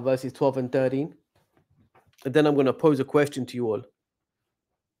 verses 12 and 13. And then I'm going to pose a question to you all.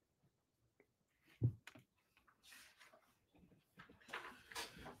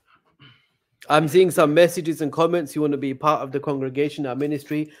 I'm seeing some messages and comments. You want to be part of the congregation, our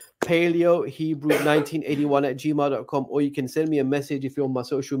ministry, paleohebrew1981@gmail.com, or you can send me a message if you're on my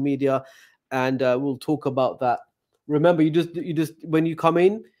social media, and we'll talk about that. Remember, you just when you come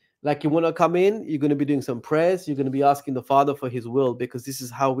in, like you want to come in, you're going to be doing some prayers. You're going to be asking the Father for His will, because this is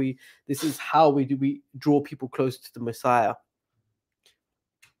how we draw people close to the Messiah.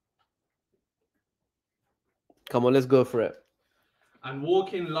 Come on, let's go for it. And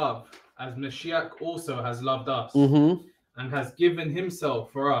walk in love, as Mashiach also has loved us, and has given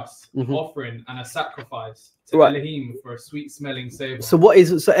himself for us, an offering and a sacrifice to Elohim for a sweet-smelling savor. So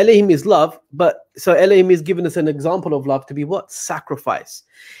Elohim is love, but so Elohim is giving us an example of love to be what? Sacrifice.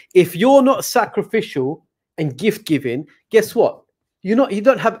 If you're not sacrificial and gift-giving, guess what? You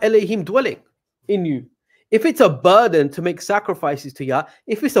don't have Elohim dwelling in you. If it's a burden to make sacrifices to Yah,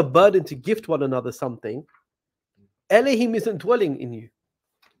 if it's a burden to gift one another something, Elohim isn't dwelling in you.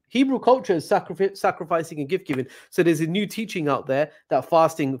 Hebrew culture is sacrificing and gift giving. So there's a new teaching out there that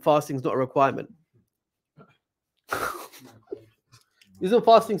fasting is not a requirement. Isn't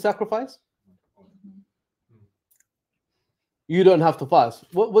fasting sacrifice? You don't have to fast.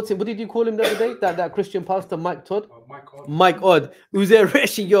 What did you call him the other day? That Christian pastor, Mike Todd? Mike Odd. Uzer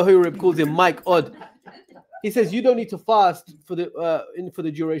Reshi Yahweh calls him Mike Odd. He says you don't need to fast for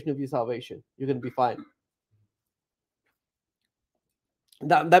the duration of your salvation. You're going to be fine.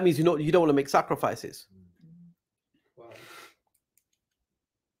 That means you don't want to make sacrifices. Wow.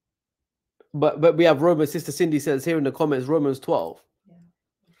 But we have Romans. Sister Cindy says here in the comments, Romans 12. Yeah.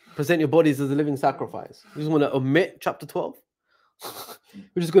 Present your bodies as a living sacrifice. You just want to omit chapter 12.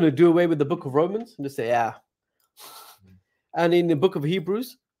 We're just going to do away with the book of Romans and just say, yeah. And in the book of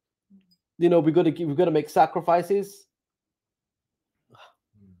Hebrews, you know, we've got to make sacrifices.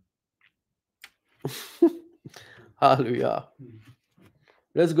 Hallelujah.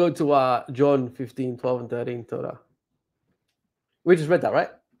 Let's go to John 15, 12, and 13. Torah. We just read that, right?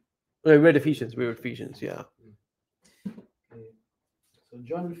 No, we read Ephesians. We read Ephesians, yeah. Okay. So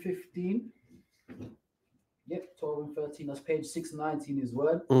John 15. Yep, 12 and 13. That's page 690 in his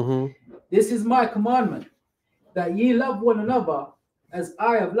word. Mm-hmm. This is my commandment, that ye love one another as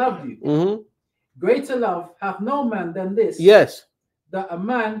I have loved you. Mm-hmm. Greater love hath no man than this. Yes. That a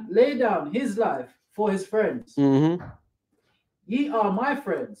man lay down his life for his friends. Mm-hmm. Ye are my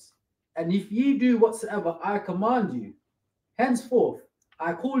friends, and if ye do whatsoever I command you, henceforth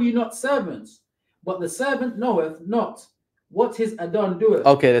I call you not servants, but the servant knoweth not what his Abaddon doeth.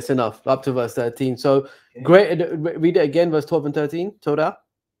 Okay, that's enough. Up to verse 13. So, Okay. great. Read it again, verse 12 and 13. Torah.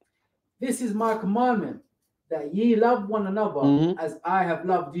 This is my commandment, that ye love one another as I have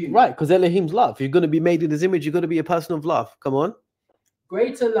loved you. Right, because Elohim's love. You're going to be made in his image. You're going to be a person of love. Come on.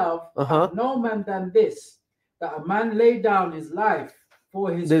 Greater love hath no man than this, that a man lay down his life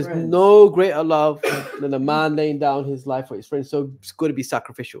for his There's friends. no greater love than a man laying down his life for his friends. So it's got to be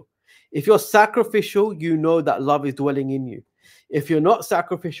sacrificial. If you're sacrificial, you know that love is dwelling in you. If you're not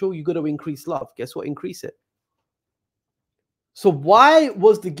sacrificial, you got to increase love. Guess what? Increase it. So why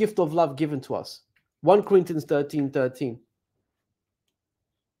was the gift of love given to us? 1 Corinthians 13:13.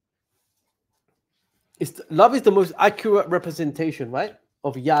 Love is the most accurate representation, right,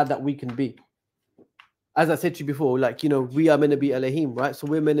 of Yah that we can be. As I said to you before, like, you know, we are meant to be Elohim, right? So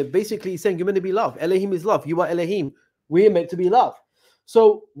we're meant to basically saying you're meant to be love. Elohim is love. You are Elohim. We're meant to be love.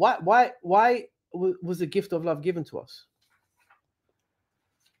 So why was the gift of love given to us?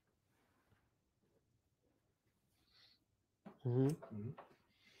 Mm-hmm.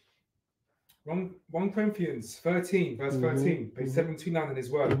 1 Corinthians 13, verse 13, page 729 in his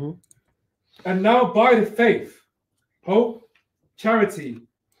word. Mm-hmm. And now by the faith, hope, charity,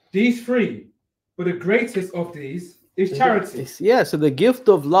 these three, but the greatest of these is charity. Yeah, so the gift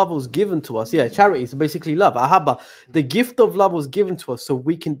of love was given to us. Yeah, charity is basically love. Ahabah. The gift of love was given to us so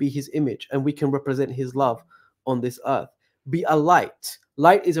we can be his image and we can represent his love on this earth. Be a light.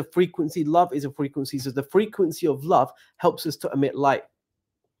 Light is a frequency. Love is a frequency. So the frequency of love helps us to emit light.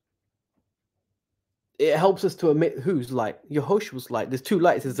 It helps us to emit whose light? Yahoshua's light. There's two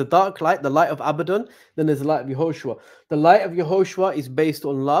lights. There's the dark light, the light of Abaddon. Then there's the light of Yahoshua. The light of Yahoshua is based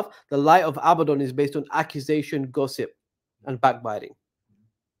on love. The light of Abaddon is based on accusation, gossip, and backbiting.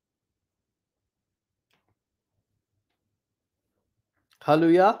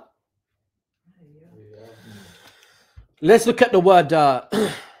 Hallelujah. Let's look at the word.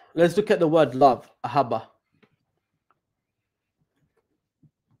 Let's look at the word love. Ahabah.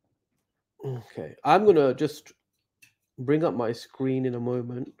 Okay, I'm gonna just bring up my screen in a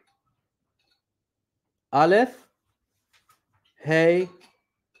moment. Aleph, hey,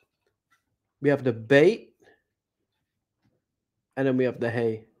 we have the bait, and then we have the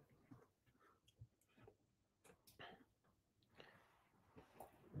hey.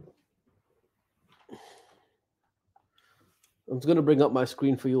 I'm just gonna bring up my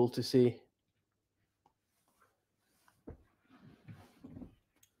screen for you all to see.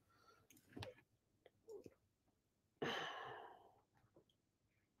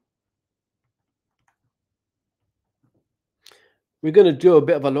 We're going to do a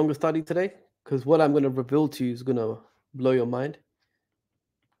bit of a longer study today because what I'm going to reveal to you is going to blow your mind.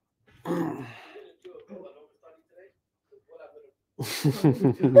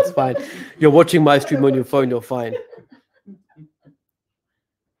 It's fine. You're watching my stream on your phone, you're fine.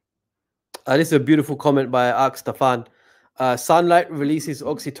 This is a beautiful comment by Stefan. Sunlight releases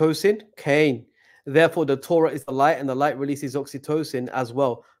oxytocin. Cain. Therefore, the Torah is the light, and the light releases oxytocin as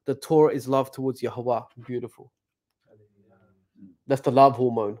well. The Torah is love towards Yahweh. Beautiful. That's the love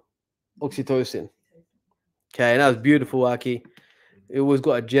hormone, oxytocin. Okay, that was beautiful, Aki. It always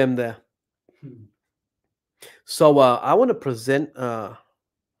got a gem there. So I want to present. I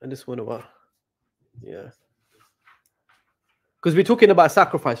just want to, yeah, because we're talking about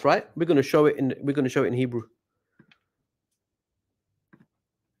sacrifice, right? We're going to show it in. We're going to show it in Hebrew.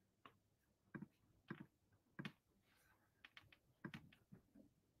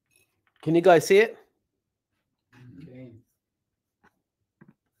 Can you guys see it?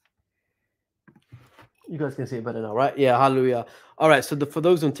 You guys can see it better now, right? Yeah, hallelujah. All right, so for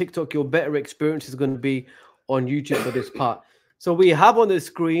those on TikTok, your better experience is going to be on YouTube for this part. So we have on the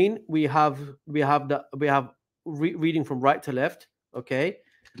screen, we have reading from right to left. Okay,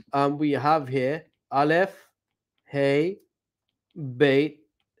 we have here Aleph, Hey, Beit,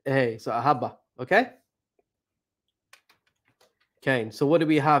 Hey. So Ahabah. Okay. Okay. So what do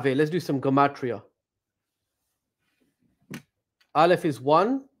we have here? Let's do some gematria. Aleph is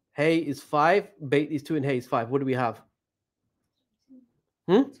 1, Hey is 5, Beit is 2, and Hey is 5. What do we have?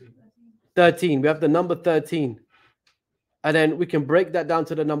 13. We have the number 13. And then we can break that down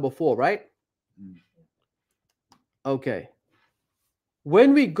to the number 4, right? Okay.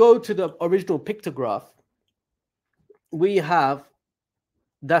 When we go to the original pictograph, we have,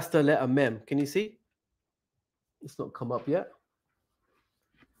 that's the letter Mem. Can you see? It's not come up yet.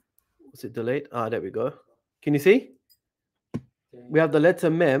 Was it delayed? Ah, there we go. Can you see? We have the letter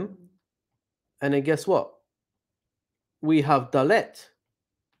Mem. And then guess what? We have Dalet.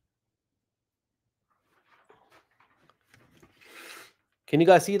 Can you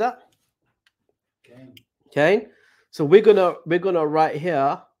guys see that? Okay. So we're gonna write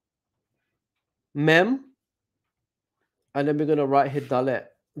here Mem, and then we're gonna write here Dalet.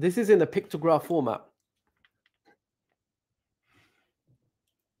 This is in the pictograph format.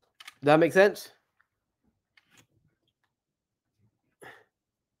 Does that make sense?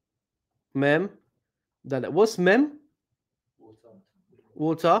 Mem, Dalet. What's Mem?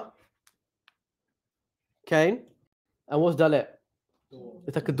 Water. Okay. And what's Dalet?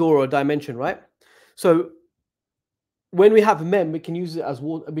 It's like a door or a dimension, right? So when we have Mem, we can use it as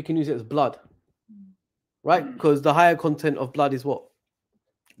water, we can use it as blood, right? Because the higher content of blood is what?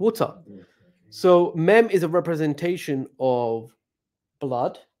 Water. So Mem is a representation of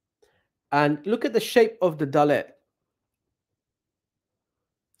blood. And look at the shape of the Dalet.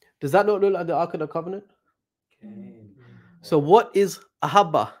 Does that not look like the Ark of the Covenant? So what is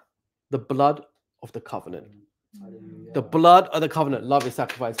Ahabah? The blood of the covenant. The blood of the covenant. Love is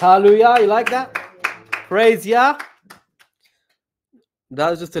sacrifice. Hallelujah. You like that? Praise Yah. That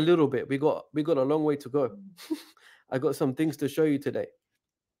was just a little bit. We got a long way to go. I got some things to show you today.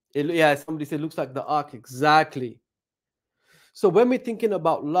 Yeah, somebody said it looks like the ark. Exactly. So when we're thinking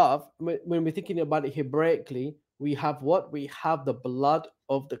about love, when we're thinking about it Hebraically, we have what? We have the blood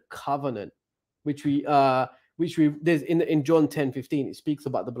of the covenant, which we there's in John 10:15, it speaks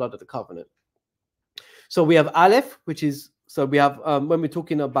about the blood of the covenant. So we have Aleph, which is, so we have when we're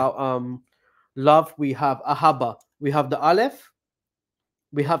talking about love, we have Ahabah. We have the Aleph,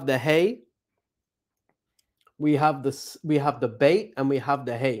 we have the Hey, we have the Beit, and we have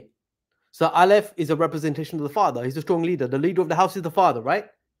the Hey. So Aleph is a representation of the father. He's a strong leader. The leader of the house is the father, right?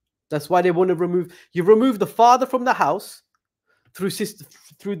 That's why they want to remove the father from the house through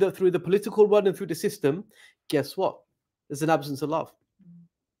the political one and through the system. Guess what? There's an absence of love.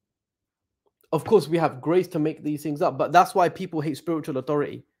 Of course, we have grace to make these things up, but that's why people hate spiritual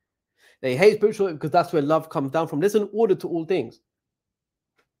authority. They hate spiritual because that's where love comes down from. There's an order to all things.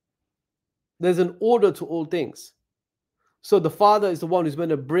 There's an order to all things. So the father is the one who's going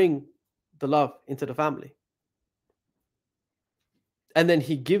to bring the love into the family. And then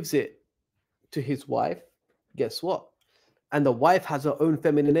he gives it to his wife. Guess what? And the wife has her own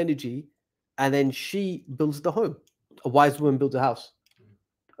feminine energy, and then she builds the home. A wise woman builds a house.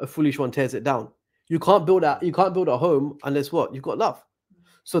 A foolish one tears it down. You can't build a home unless what? You've got love.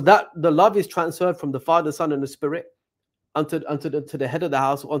 So that the love is transferred from the Father, Son, and the Spirit to the head of the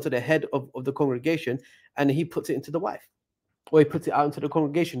house, onto the head of the congregation, and he puts it into the wife. Or he puts it out into the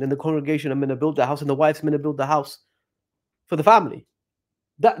congregation. And the congregation are going to build the house, and the wife's going to build the house for the family.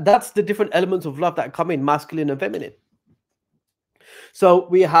 That's the different elements of love that come in, masculine and feminine. So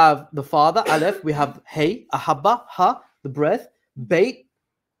we have the father, Aleph, we have Hey, Ahabah, Ha, the breath, Beit.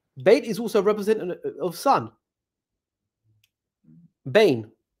 Beit is also a representative of son. Bain.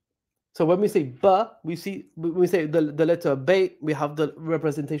 So when we say Ba, we say the letter Beit, we have the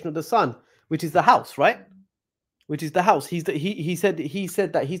representation of the son, which is the house, right? Which is the house. He said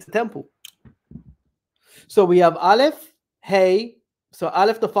that he's the temple. So we have Aleph, Hey. So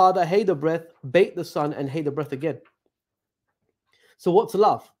Aleph the father, Hey the breath, Beit the son, and Hey the breath again. So what's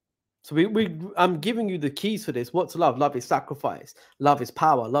love? So I'm giving you the keys for this. What's love? Love is sacrifice. Love is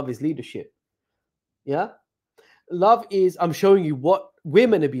power. Love is leadership. Yeah? Love is, I'm showing you what we're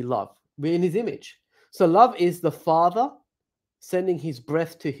meant to be love. We're in his image. So love is the father sending his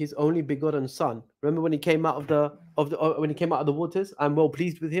breath to his only begotten son. Remember when he came out of the waters? I'm well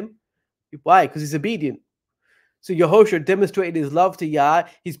pleased with him. Why? Because he's obedient. So Yahoshua demonstrated his love to Yah.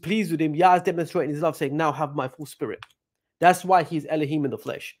 He's pleased with him. Yah is demonstrating his love, saying, now have my full spirit. That's why he's Elohim in the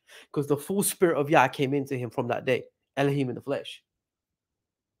flesh, because the full spirit of Yah came into him from that day. Elohim in the flesh.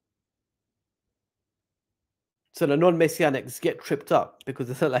 So the non-messianics get tripped up because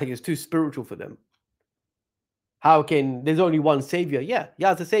it's like it's too spiritual for them. How can there's only one savior? Yeah,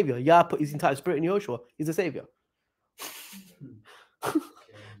 Yah's a savior. Yah put his entire spirit in Yahoshua. He's a savior.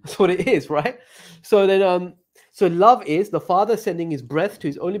 That's what it is, right? So then, so love is the Father sending his breath to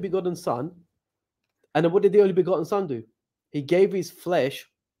his only begotten Son. And then what did the only begotten Son do? He gave his flesh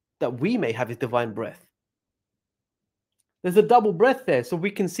that we may have his divine breath. There's a double breath there, so we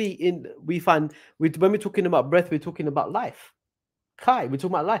can see when we're talking about breath, we're talking about life. Khai, we're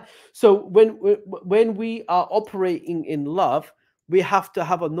talking about life. So when we are operating in love, we have to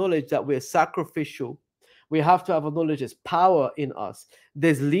have a knowledge that we're sacrificial. We have to have a knowledge there's power in us.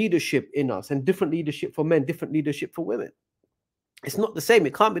 There's leadership in us, and different leadership for men, different leadership for women. It's not the same.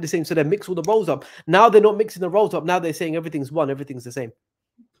 It can't be the same. So they mix all the roles up. Now they're not mixing the roles up. Now they're saying everything's one, everything's the same.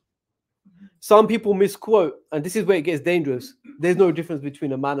 Some people misquote, and this is where it gets dangerous. There's no difference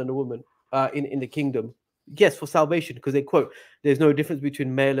between a man and a woman in the kingdom. Yes, for salvation, because they quote, there's no difference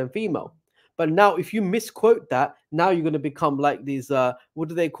between male and female. But now, if you misquote that, now you're going to become like these, what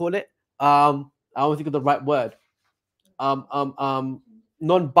do they call it? I don't think of the right word.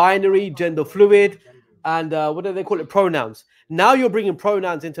 Non-binary, gender fluid, and what do they call it? Pronouns. Now you're bringing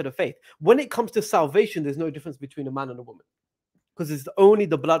pronouns into the faith. When it comes to salvation, there's no difference between a man and a woman, because it's only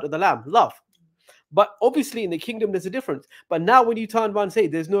the blood of the Lamb, love. But obviously in the kingdom, there's a difference. But now when you turn around and say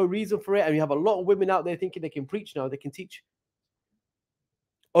there's no reason for it, and you have a lot of women out there thinking they can preach now, they can teach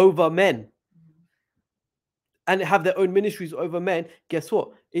over men and have their own ministries over men, guess what?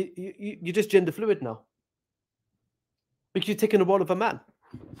 You're just gender fluid now. Because you're taking the role of a man.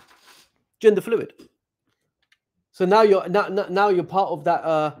 Gender fluid. So now you're part of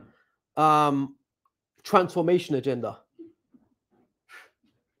that transformation agenda.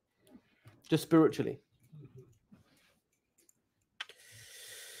 Just spiritually.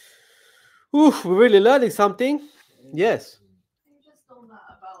 Ooh, we're really learning something. Yes. Just on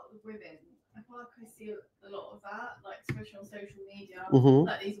that about the women, I feel like I see a lot of that, like especially on social media,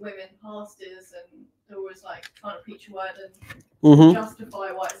 like these women pastors, and they're always like trying to preach a word and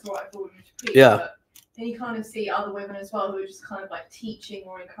justify why it's the right for women to preach. Yeah. But then you kind of see other women as well who are just kind of like teaching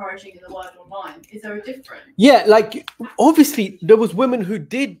or encouraging in the word online. Is there a difference? Yeah, like obviously there was women who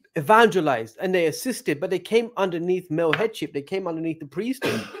did evangelize and they assisted, but they came underneath male headship. They came underneath the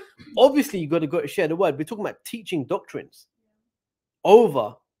priesthood. Obviously, you got to go to share the word. We're talking about teaching doctrines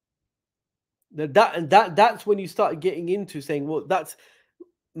over that's when you start getting into saying, well, that's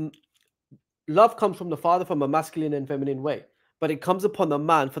love comes from the Father from a masculine and feminine way. But it comes upon the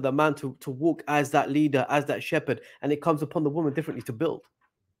man for the man to walk as that leader, as that shepherd, and it comes upon the woman differently to build.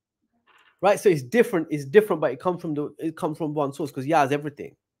 Right? So it's different, but it comes from one source, because Yah has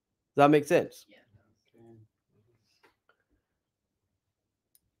everything. Does that make sense? Yeah.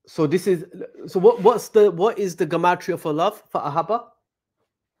 So this is what is the gematria for love for Ahabah?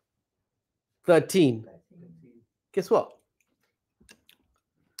 13. Guess what?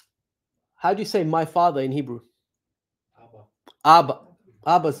 How do you say my father in Hebrew? Abba.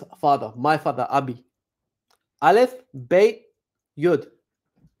 Abba's father. My father, Abi. Aleph, Beit, Yud.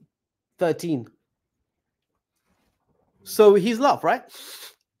 13. So he's love, right?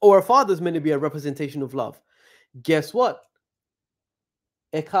 Or a father's meant to be a representation of love. Guess what?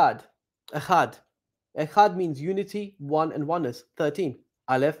 Echad. Echad. Echad means unity, one, and oneness. 13.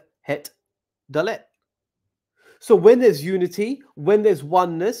 Aleph, Het, Dalet. So when there's unity, when there's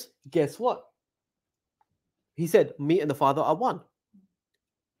oneness, guess what? He said, me and the Father are one.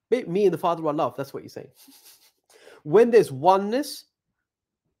 Me and the Father are love. That's what he's saying. When there's oneness,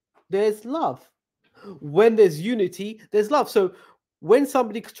 there's love. When there's unity, there's love. So when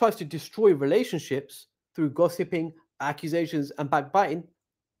somebody tries to destroy relationships through gossiping, accusations, and backbiting,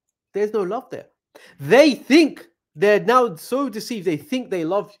 there's no love there. They think they're now so deceived. They think they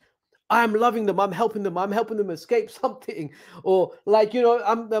love. I'm loving them. I'm helping them escape something. Or like,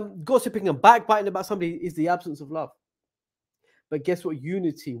 I'm gossiping and backbiting about somebody is the absence of love. But guess what?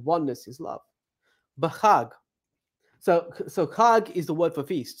 Unity, oneness is love. Bachag. So Chag is the word for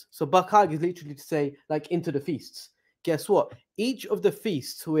feast. So Bachag is literally to say like into the feasts. Guess what? Each of the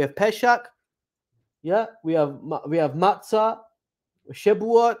feasts, we have Pesach, yeah, we have Matzah,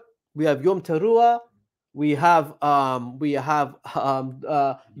 Shebuot, we have Yom Teruah, we have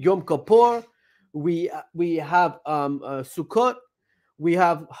Yom Kippur, we have Sukkot, we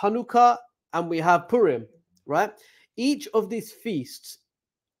have Hanukkah, and we have Purim, right? Each of these feasts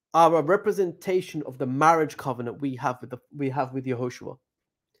are a representation of the marriage covenant we have with Yahoshua.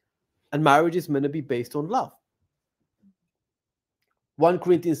 And marriage is meant to be based on love. 1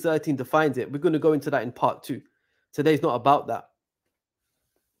 Corinthians 13 defines it. We're going to go into that in part 2. Today's not about that.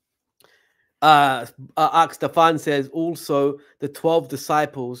 Stefan says also the 12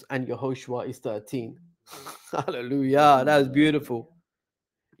 disciples and Yahoshua is 13. Hallelujah. That is beautiful.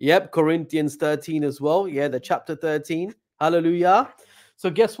 Yep, Corinthians 13 as well. Yeah, the chapter 13. Hallelujah. So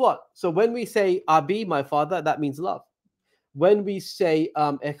guess what? So when we say Abi, my father, that means love. When we say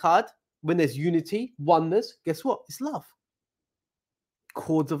Echad, when there's unity, oneness, guess what? It's love.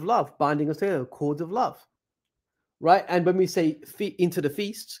 Cords of love, binding us together, cords of love. Right? And when we say into the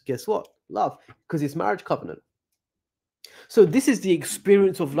feasts, guess what? Love, because it's marriage covenant. So this is the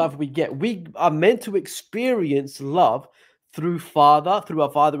experience of love we get. We are meant to experience love through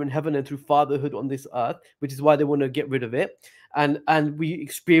our Father in heaven, and through fatherhood on this earth, which is why they want to get rid of it. And we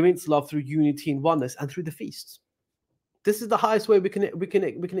experience love through unity and oneness and through the feasts. This is the highest way we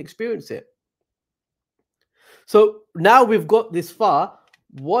can experience it. So now we've got this far.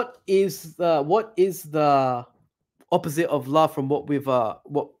 What is the opposite of love from what we've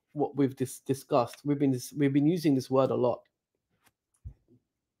discussed? We've been using this word a lot.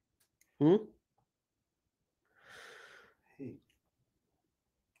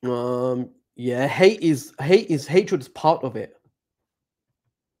 Yeah, hatred is part of it.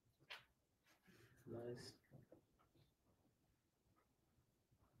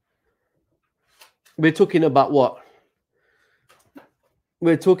 We're talking about what?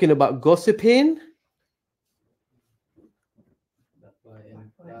 We're talking about gossiping,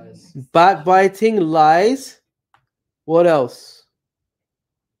 backbiting, lies. What else?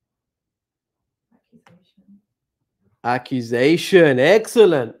 Accusation.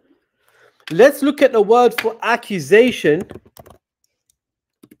 Excellent. Let's look at the word for accusation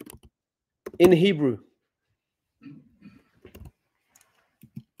in Hebrew.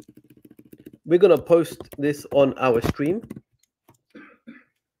 We're going to post this on our stream.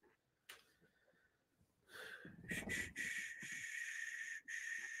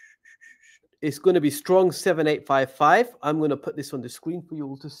 It's going to be strong 7855. I'm going to put this on the screen for you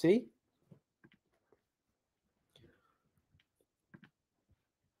all to see.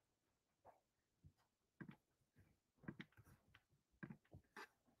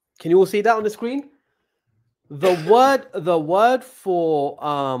 Can you all see that on the screen? The word for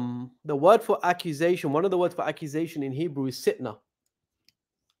accusation, one of the words for accusation in Hebrew is sitna.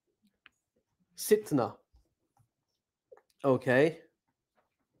 Sitna. Okay.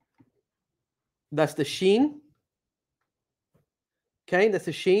 That's the sheen. Okay, that's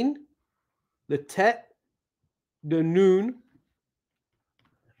the sheen, the tet, the noon,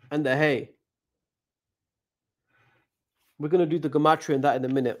 and the hay. We're going to do the gematria in that in a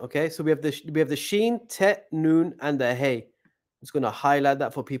minute, okay? So we have the sheen, tet, noon, and the hay. I'm just going to highlight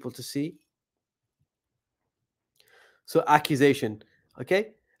that for people to see. So accusation,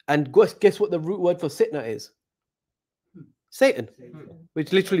 okay? And guess what the root word for sitna is? Satan,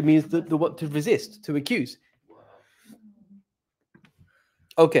 which literally means the what to resist, to accuse.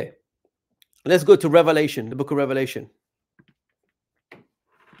 Okay, let's go to Revelation, the book of Revelation.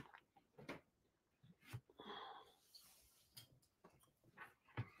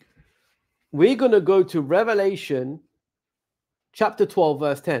 We're going to go to Revelation chapter 12,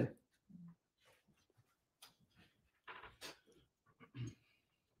 verse 10.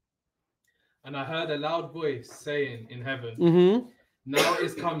 And I heard a loud voice saying in heaven, now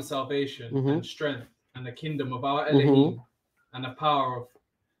is come salvation and strength and the kingdom of our Elohim and the power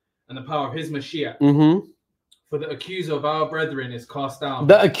of his Mashiach. For the accuser of our brethren is cast down.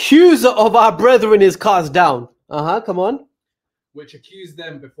 The accuser of our brethren is cast down. Come on. Which accused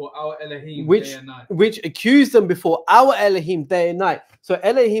them before our Elohim day and night. Which accused them before our Elohim day and night. So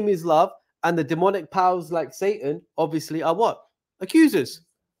Elohim is love, and the demonic powers like Satan obviously are what? Accusers.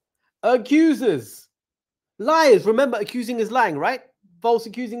 Accusers. Liars. Remember, accusing is lying, right? False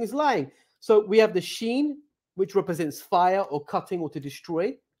accusing is lying. So we have the sheen, which represents fire or cutting or to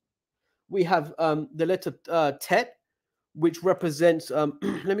destroy. We have the letter tet, which represents,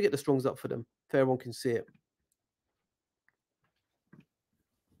 let me get the Strongs up for them so everyone can see it.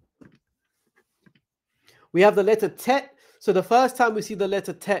 We have the letter tet. So the first time we see the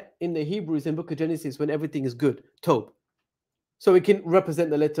letter tet in the Hebrew is in book of Genesis when everything is good, tob. So it can represent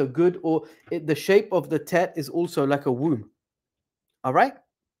the letter good, or the shape of the tet is also like a womb. All right?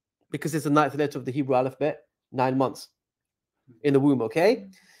 Because it's the 9th letter of the Hebrew alphabet, 9 months in the womb, okay?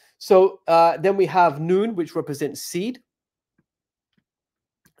 So then we have noon, which represents seed.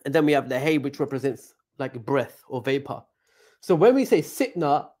 And then we have the hay, which represents like breath or vapor. So when we say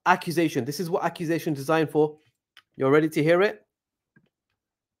sitna, accusation, this is what accusation is designed for. You're ready to hear it?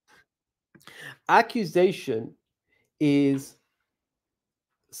 Accusation is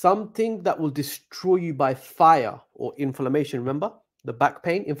something that will destroy you by fire or inflammation. Remember the back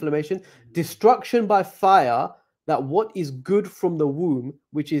pain, inflammation, destruction by fire. That what is good from the womb,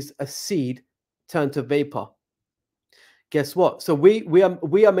 which is a seed, turned to vapor. Guess what? So we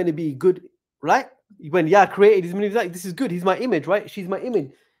are meant to be good, right? When Yah created his image, like, this is good. He's my image, right? She's my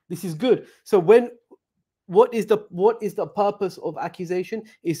image. This is good. So what is the purpose of accusation?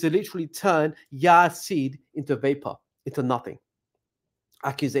 Is to literally turn Yah's seed into vapor, into nothing.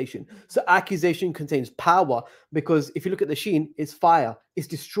 Accusation. So accusation contains power, because if you look at the sheen, it's fire. It's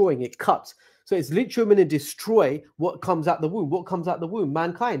destroying. It cuts. So it's literally going to destroy what comes out the womb. What comes out the womb?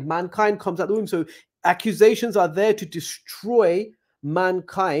 Mankind. Mankind comes out the womb. So accusations are there to destroy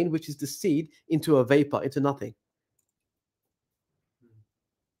mankind, which is the seed, into a vapor, into nothing.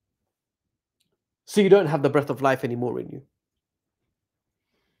 So you don't have the breath of life anymore in you.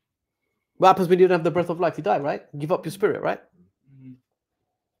 What happens when you don't have the breath of life? You die, right? Give up your spirit, right?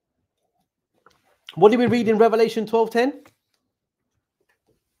 What did we read in Revelation 12:10?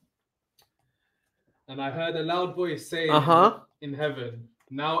 And I heard a loud voice saying in heaven,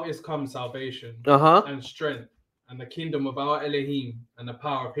 now is come salvation and strength and the kingdom of our Elohim and the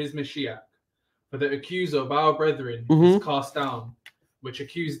power of his Mashiach. For the accuser of our brethren is cast down, which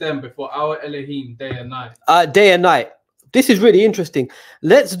accused them before our Elohim day and night. Day and night. This is really interesting.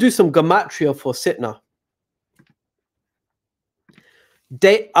 Let's do some gematria for Sitna.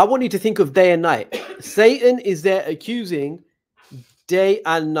 I want you to think of day and night. Satan is there accusing day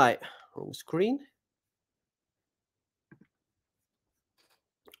and night. Wrong screen.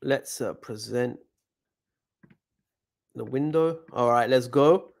 Let's present the window. All right, let's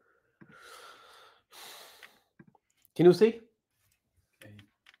go. Can you see?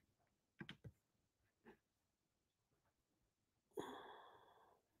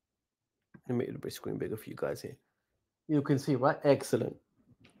 Let me make the screen bigger for you guys here. You can see, right? Excellent.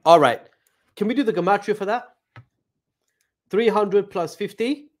 All right. Can we do the gematria for that? 300 plus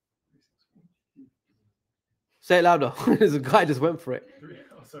 50. Say it louder. There's a guy just went for it.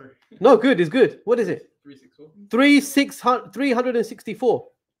 Oh, sorry. No, good. It's good. What is it? 364. 364.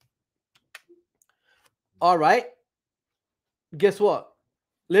 All right. Guess what?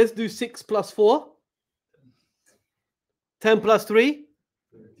 Let's do 6 plus 4. 10 plus 3.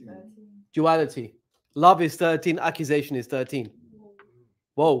 13. Duality. Love is 13. Accusation is 13.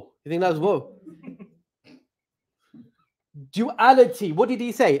 Whoa. You think that's whoa? Duality. What did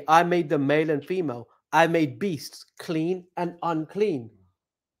he say? I made them male and female. I made beasts clean and unclean.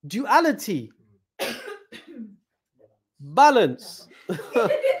 Duality. Balance.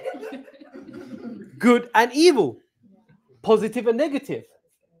 Good and evil. Positive and negative.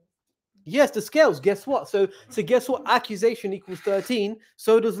 Yes, the scales. Guess what? So guess what? Accusation equals 13.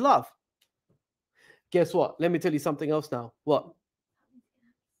 So does love. Guess what? Let me tell you something else now. What?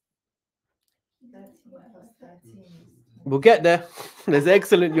 13 plus 13. We'll get there. That's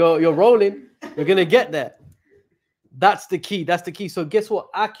excellent. You're rolling. We're gonna get there. That's the key. That's the key. So guess what?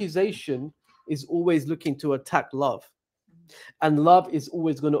 Accusation is always looking to attack love, and love is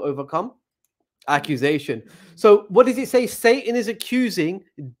always going to overcome accusation. So what does it say? Satan is accusing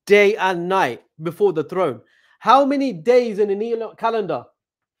day and night before the throne. How many days in an Enoch calendar?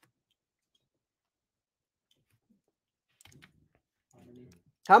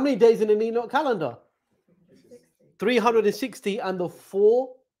 How many days in an Enoch calendar? 360, and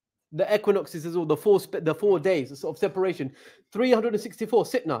the equinoxes is all the 4 days of separation. 364.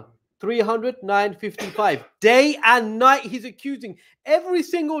 Sitna. 300, 955. Day and night he's accusing. Every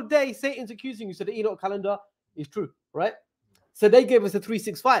single day Satan's accusing you. So the Enoch calendar is true, right? So they gave us a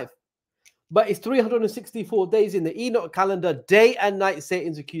 365. But it's 364 days in the Enoch calendar. Day and night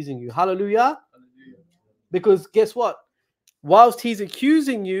Satan's accusing you. Hallelujah. Hallelujah. Because guess what? Whilst he's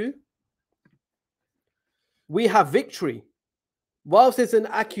accusing you, we have victory. Whilst there's an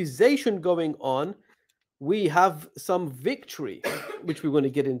accusation going on, we have some victory, which we want to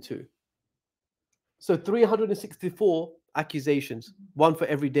get into. So 364 accusations, one for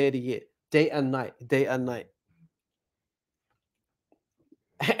every day of the year, day and night, day and night.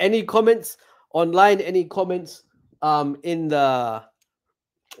 Any comments online? Any comments in the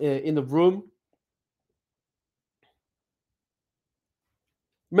room?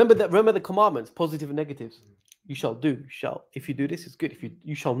 Remember the commandments, positive and negatives. You shall do, you shall. If you do this, it's good. If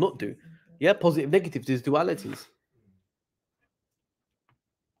you shall not do. Yeah, positive, negatives, there's dualities.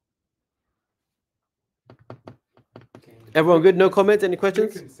 Everyone good? No comments? Any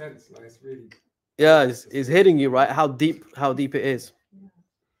questions? Sense, like it's really... Yeah, it's hitting you, right? How deep it is.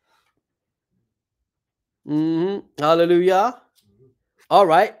 Hallelujah. All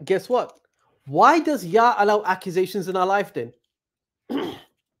right, guess what? Why does Yah allow accusations in our life then?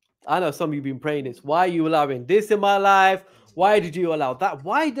 I know some of you have been praying this. Why are you allowing this in my life? Why did you allow that?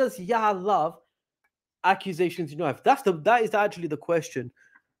 Why does Yah love accusations in your life? That is actually the question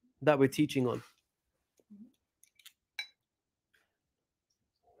that we're teaching on.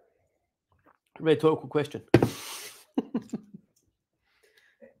 Rhetorical question.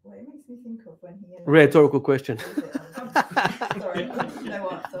 Well, it makes me think of when he. Rhetorical question. Sorry, no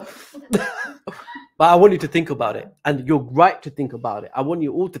answer. But I want you to think about it, and you're right to think about it. I want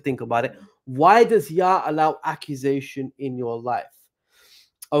you all to think about it. Why does Yah allow accusation in your life?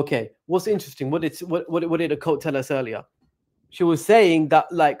 Okay, what's interesting? What did the quote tell us earlier? She was saying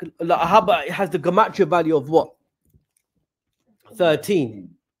that like Ahabah has the gematria value of what? 13.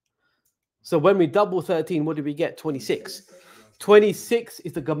 So when we double 13, what do we get? 26. 26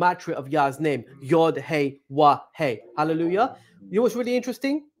 is the gematria of Yah's name. Yod, Hey, Wah, Hey. Hallelujah. You know what's really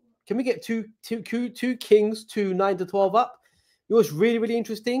interesting? Can we get 2 Kings 2, 9 to 12 up? You know what's really, really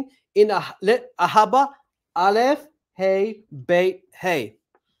interesting? In Ahabah, Aleph, Hey, Beit, Hey.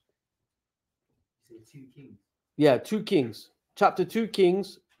 2 Kings. Yeah, 2 Kings. Chapter 2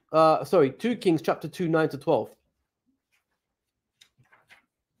 Kings. 2 Kings chapter 2, 9 to 12.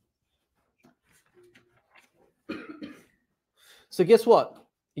 So guess what?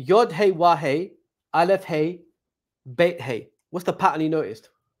 Yod, Hey, Wah, Hey, Aleph, Hey, Beit, Hey. What's the pattern you noticed?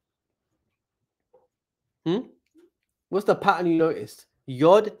 What's the pattern you noticed?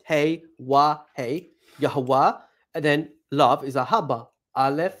 Yod, Hey, Wah, Hey, Yahweh, and then love is Ahabah.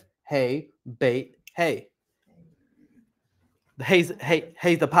 Aleph, Hey, Beit, Hey. Hey's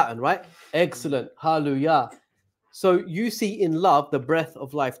the pattern, right? Excellent. Hallelujah. So you see in love the breath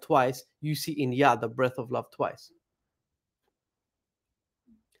of life twice. You see in Yah the breath of love twice.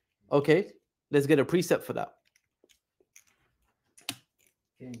 Okay, let's get a precept for that.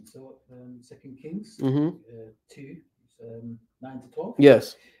 Okay, so 2 Kings 2, 9 to 12.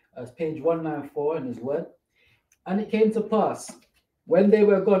 Yes. It's page 194 in his word. And it came to pass, when they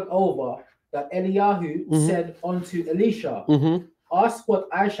were gone over, that EL-ELYON said unto Elisha, ask what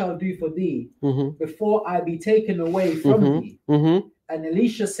I shall do for thee before I be taken away from thee. And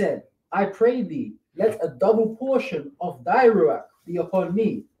Elisha said, I pray thee, let a double portion of thy Ruach be upon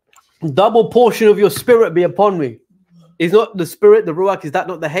me. Double portion of your spirit be upon me. Is not the spirit, the Ruach, is that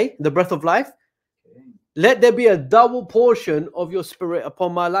not the Hey, the breath of life? Okay. Let there be a double portion of your spirit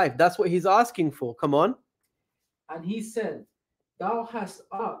upon my life. That's what he's asking for. Come on. And he said, thou hast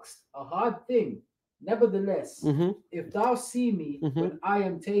asked a hard thing. Nevertheless, if thou see me when I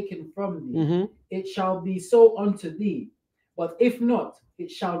am taken from thee, it shall be so unto thee. But if not,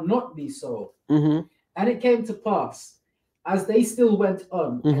 it shall not be so. And it came to pass, as they still went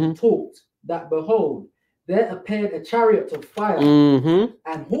on and talked, that behold, there appeared a chariot of fire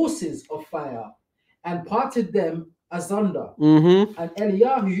and horses of fire, and parted them asunder. And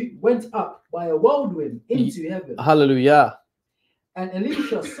EL-ELYON went up by a whirlwind into heaven. Hallelujah. And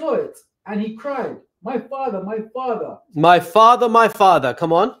Elisha saw it, and he cried, my father, my father. My father, my father.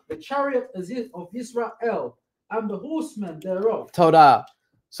 Come on. The chariot is of Yisrael, and the horsemen thereof. Torah.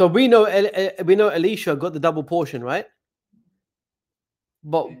 So we know Elisha got the double portion, right?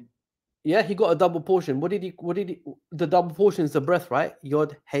 But yeah, he got a double portion. What did he? The double portion is the breath, right?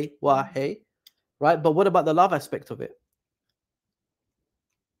 Yod, Hey, Wah, Hey, right? But what about the love aspect of it?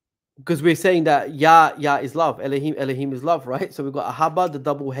 Because we're saying that Yah is love, Elohim is love, right? So we've got Ahabah, the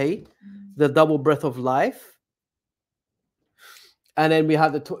double Hey, the double breath of life, and then we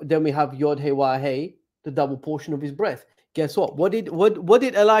have Yod, Hey, Wah, Hey, the double portion of his breath. Guess what? What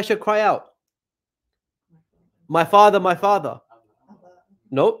did Elisha cry out? My father, my father.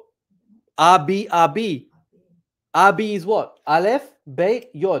 Nope. Abi. Abi is what? Aleph, Beit,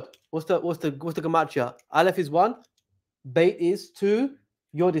 Yod. What's the gematria? Aleph is 1, Beit is 2,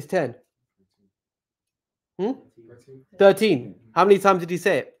 Yod is 10. 13. How many times did he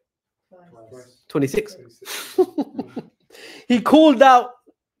say it? 26. He called out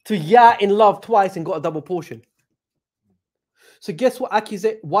to Yah in love twice and got a double portion. So guess what?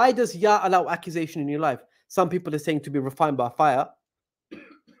 Why does Yah allow accusation in your life? Some people are saying to be refined by fire.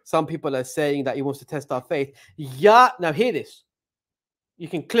 Some people are saying that he wants to test our faith. Yah, now hear this. You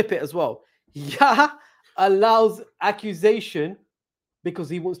can clip it as well. Yah allows accusation because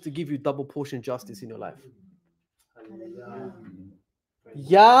he wants to give you double portion justice in your life.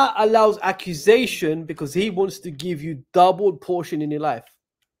 Yah allows accusation because he wants to give you double portion in your life.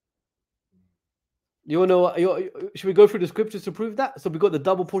 You want to know? Should we go through the scriptures to prove that? So we got the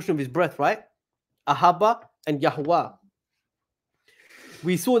double portion of his breath, right? Ahabah and Yahweh.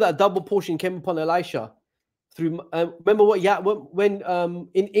 We saw that double portion came upon Elisha through. Remember what? Yeah, when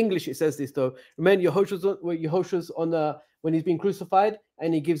in English it says this though. Remember Yahoshua's on when he's being crucified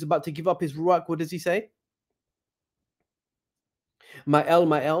and he gives about to give up his Ruach, what does he say? My El.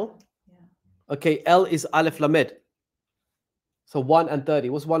 Yeah. Okay, El is Aleph Lamed. So 1 and 30.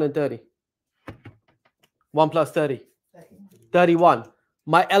 What's 1 and 30? 1 plus 30. 31.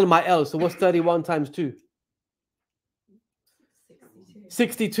 My El. So what's 31 times 2?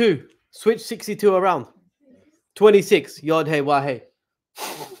 62. Switch 62 around. 26. Yod Hey Wah Hey.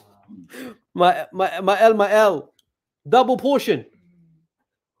 My El. Double portion.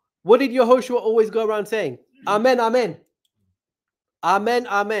 What did Yahoshua always go around saying? Amen, amen. Amen,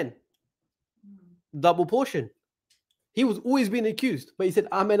 amen. Double portion. He was always being accused, but he said,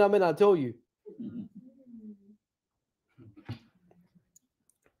 amen, amen, I tell you.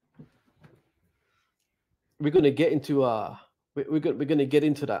 We're going to get into we're going to get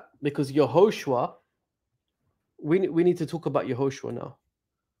into that, because Yahoshua, we need to talk about Yahoshua now,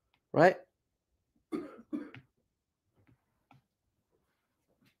 right?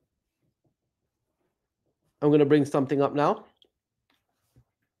 I'm going to bring something up now.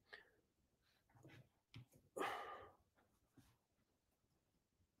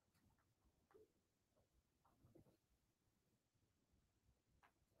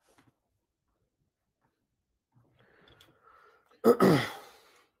 I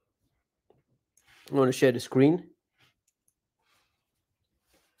want to share the screen.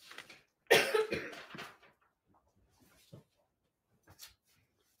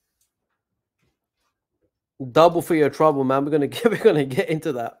 Double for your trouble, man. We're gonna get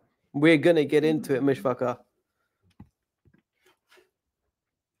into that. We're gonna get into it, Mishfaka.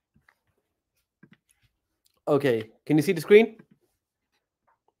 Okay, can you see the screen?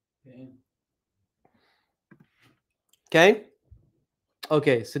 Okay.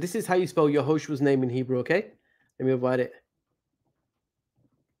 Okay, so this is how you spell Yahoshua's name in Hebrew. Okay, let me write it.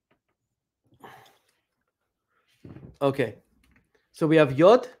 Okay, so we have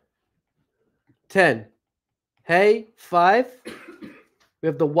Yod 10, Hey 5. We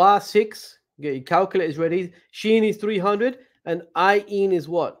have the Wa 6. Get your calculators ready. Sheen is 300, and Ayin is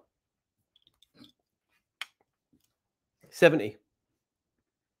what? 70.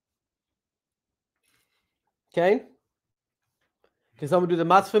 Okay. Can someone do the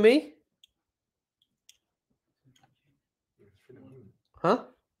maths for me? Huh?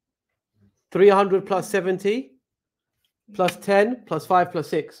 300 plus 70 plus 10 plus 5 plus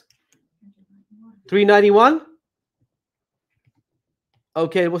 6. 391.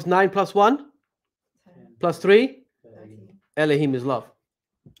 Okay, what's 9 plus 1? 10. Plus 3? 13. Elohim is love.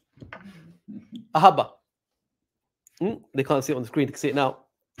 Ahabah. They can't see it on the screen. They can see it now.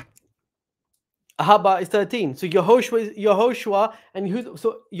 Ahabah is 13. So Yahoshua, and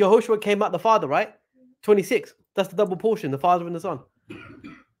so Yahoshua came out the Father, right? 26. That's the double portion, the Father and the Son.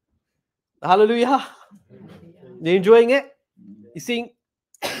 Hallelujah. You enjoying it? You see,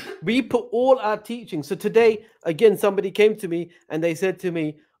 we put all our teaching. So today, again, somebody came to me and they said to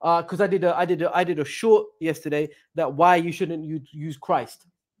me, because I did a short yesterday, that why you shouldn't use Christ.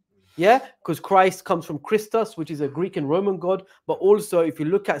 Yeah, because Christ comes from Christos, which is a Greek and Roman god. But also, if you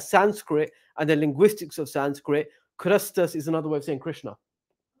look at Sanskrit and the linguistics of Sanskrit, Christos is another way of saying Krishna.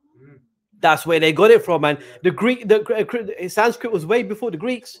 That's where they got it from. And the Sanskrit was way before the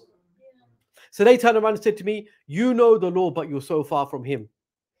Greeks. So they turned around and said to me, you know the law, but you're so far from him.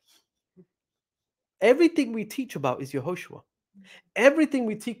 Everything we teach about is Yahoshua. Everything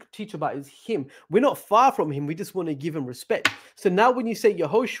we teach about is him. We're not far from him. We just want to give him respect. So now when you say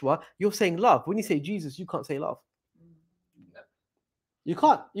Yahoshua, you're saying love. When you say Jesus, you can't say love. You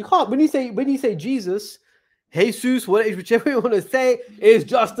can't. When you say Jesus, Jesus, whichever you want to say, is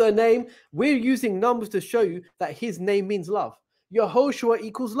just a name. We're using numbers to show you that his name means love. Yahoshua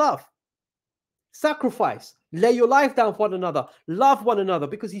equals love. Sacrifice. Lay your life down for one another. Love one another,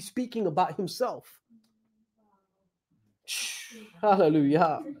 because he's speaking about himself.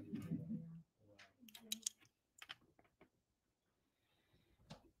 Hallelujah.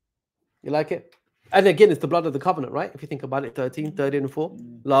 You like it? And again, it's the blood of the covenant, right? If you think about it, 13, 30, and 4.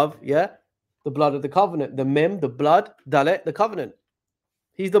 Love, yeah? The blood of the covenant. The mem, the blood, dalet, the covenant.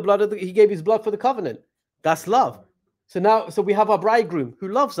 He's the blood of he gave his blood for the covenant. That's love. So we have our bridegroom who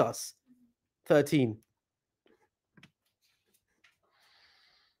loves us. 13.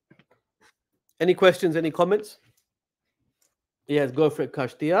 Any questions, any comments? Yes, go for it,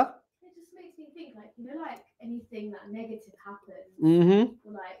 Kashtia. It just makes me think, like anything that negative happens,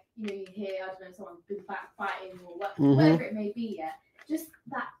 or you hear, I don't know, someone's been backbiting or whatever it may be, yeah, just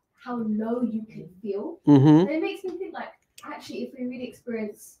that, how low you can feel. And it makes me think, actually, if we really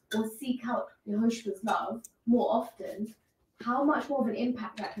experience or seek out Yahoshua's love more often, how much more of an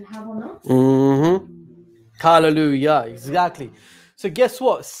impact that can have on us. Hallelujah. Exactly. So guess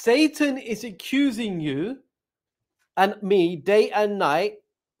what? Satan is accusing you and me day and night,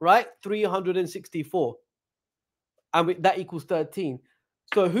 right? 364. And that equals 13.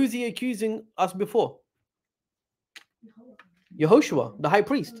 So who's he accusing us before? Yahoshua, the high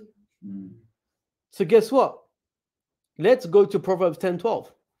priest. So guess what? Let's go to Proverbs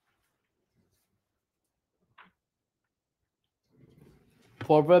 10:12.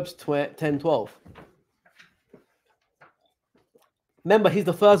 Proverbs 10:12. Remember, he's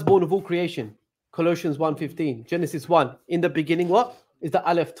the firstborn of all creation. Colossians 1:15. Genesis 1. In the beginning, what? Is the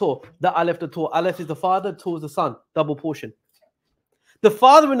Aleph Tor. The Aleph the Tor. Aleph is the Father, Tor is the Son. Double portion. The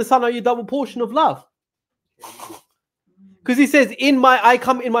Father and the Son are your double portion of love. Because he says, I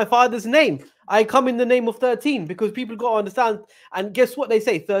come in my Father's name. I come in the name of 13. Because people got to understand. And guess what they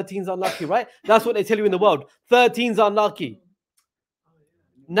say? 13's unlucky, right? That's what they tell you in the world. 13's unlucky.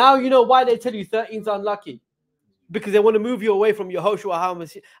 Now you know why they tell you 13's unlucky. Because they want to move you away from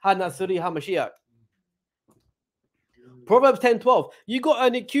Yahoshua HaMashiach. Proverbs 10:12. You got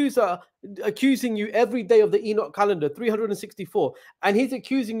an accuser accusing you every day of the Enoch calendar, 364. And he's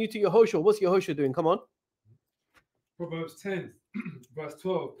accusing you to Yahoshua. What's Yahoshua doing? Come on. Proverbs 10, verse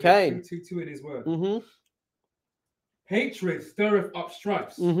 12. Okay. 2 in his word. Hatred stirreth up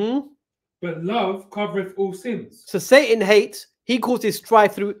strifes, but love covereth all sins. So Satan hates. He causes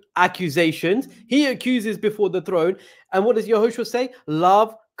strife through accusations. He accuses before the throne. And what does Yahushua say?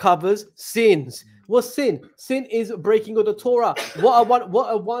 Love covers sins. What's sin? Sin is breaking of the Torah. What are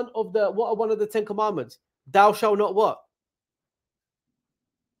one of the 10 commandments? Thou shalt not what?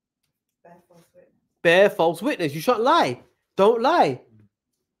 Bear false witness. You shouldn't lie. Don't lie.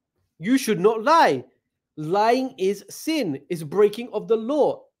 You should not lie. Lying is sin. It's breaking of the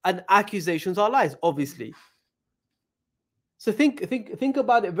law. And accusations are lies, obviously. So think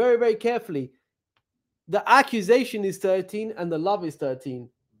about it very, very carefully. The accusation is 13 and the love is 13.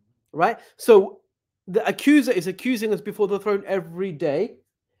 Right? So the accuser is accusing us before the throne every day.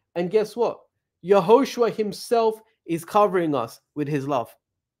 And guess what? Yahoshua himself is covering us with his love.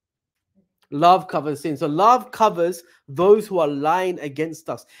 Love covers sin. So love covers those who are lying against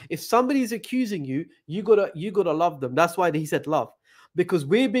us. If somebody is accusing you, you gotta love them. That's why he said love. Because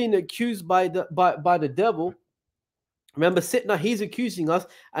we're being accused by the devil. Remember, Sitna, he's accusing us,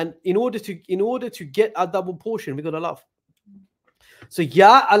 and in order to get a double portion, we gotta love. So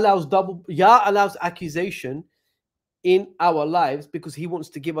Yah allows accusation in our lives because he wants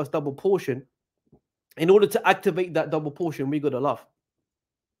to give us double portion. In order to activate that double portion, we gotta love.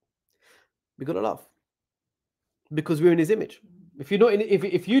 We gotta love because we're in his image. If you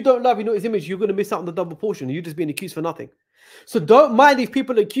don't love, you're not his image, you're gonna miss out on the double portion. You're just being accused for nothing. So don't mind if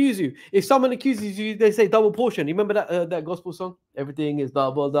people accuse you. If someone accuses you, they say double portion. You remember that gospel song? Everything is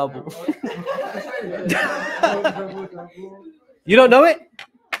double, double. You don't know it?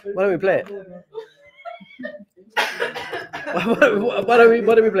 Why don't we play it? Why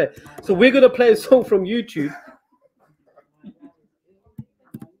don't we play it? So we're gonna play a song from YouTube.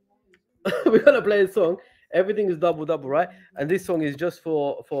 We're gonna play a song. Everything is double, double, right? And this song is just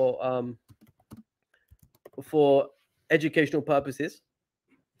for educational purposes.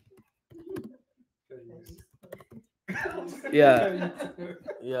 Yeah.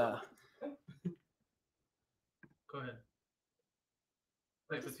 Yeah. Go ahead.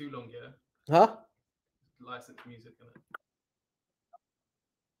 Play for too long, yeah? Huh? Licensed music, innit?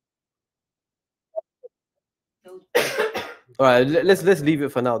 All right, let's leave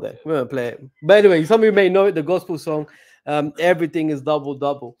it for now then. We're gonna play it. But anyway, some of you may know it, the gospel song. Everything is double,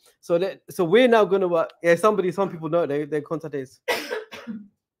 double. So we're now gonna some people know it, their contact is.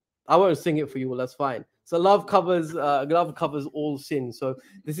 I won't sing it for you, well, that's fine. So love covers all sin. So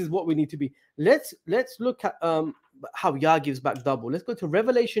this is what we need to be. Let's look at how Yah gives back double. Let's go to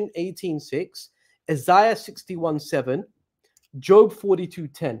Revelation 18:6, Isaiah 61:7, Job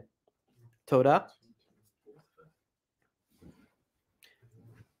 42:10. Torah.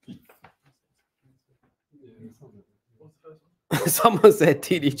 Someone said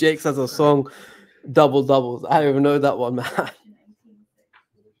TD Jakes has a song, Double Doubles. I don't even know that one, man. Thank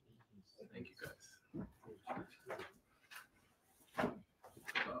you, guys.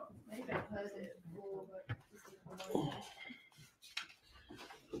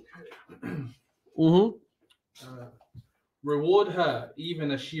 Reward her even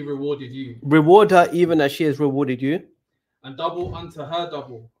as she rewarded you. Reward her even as she has rewarded you. And double unto her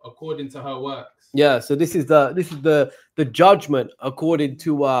double according to her works. Yeah, so this is the judgment according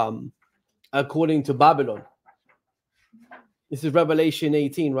to Babylon. This is Revelation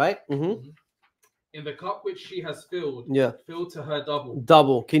 18, right? In the cup which she has filled, yeah, filled to her double.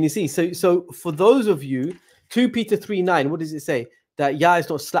 Double. Can you see? So for those of you 2 Peter 3:9, what does it say? That Yah is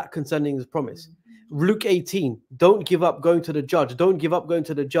not slack concerning his promise. Luke 18, don't give up going to the judge. Don't give up going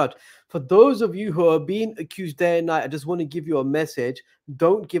to the judge. For those of you who are being accused day and night, I just want to give you a message.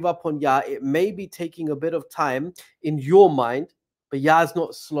 Don't give up on Yah. It may be taking a bit of time in your mind, but Yah is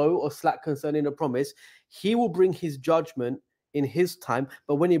not slow or slack concerning the promise. He will bring his judgment in his time,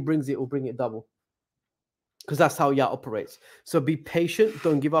 but when he brings it, he'll bring it double. Because that's how Yah operates. So be patient.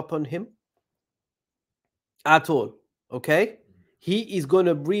 Don't give up on him at all. Okay? He is going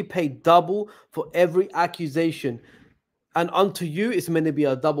to repay double for every accusation. And unto you, it's meant to be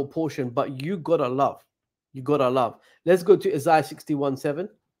a double portion. But you got to love. You got to love. Let's go to Isaiah 61:7.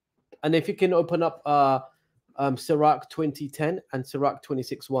 And if you can open up Sirach 20:10 and Sirach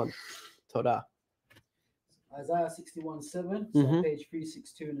 26:1. Todah. Isaiah 61:7, so page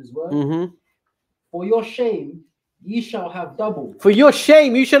 362 in his word. For your shame, ye shall have double. For your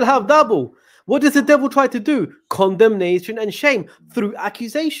shame, you shall have double. What does the devil try to do? Condemnation and shame through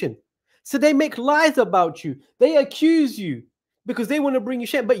accusation. So they make lies about you. They accuse you because they want to bring you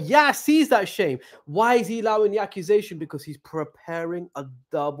shame. But Yah sees that shame. Why is he allowing the accusation? Because he's preparing a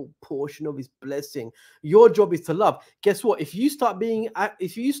double portion of his blessing. Your job is to love. Guess what? If you start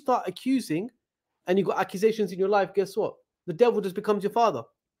accusing and you got accusations in your life, guess what? The devil just becomes your father.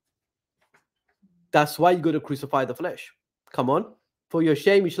 That's why you got to crucify the flesh. Come on. For your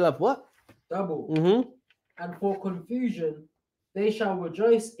shame, you shall have what? Double. And for confusion, they shall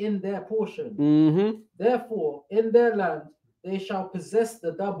rejoice in their portion. Therefore, in their land, they shall possess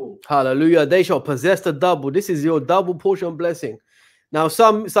the double. Hallelujah. They shall possess the double. This is your double portion blessing. Now,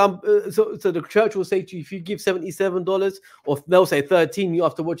 so the church will say to you, if you give $77, or they'll say 13, you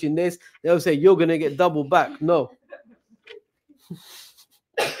after watching this, they'll say you're going to get double back. No.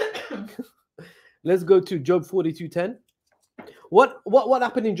 Let's go to Job 42:10. What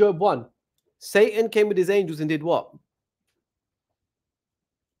happened in Job 1? Satan came with his angels and did what?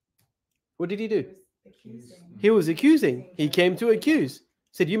 What did he do? He was accusing. He came to accuse.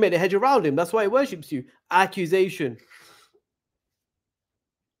 Said you made a hedge around him. That's why he worships you. Accusation.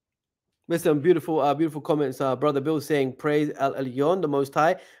 Listen, beautiful, beautiful comments. Brother Bill saying, praise EL-ELYON, the Most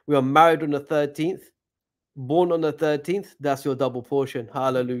High. We are married on the 13th. Born on the 13th. That's your double portion.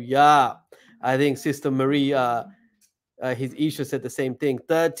 Hallelujah. I think Sister Marie, his Isha said the same thing.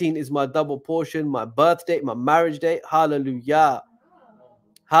 13 is my double portion, my birth date, my marriage date. Hallelujah.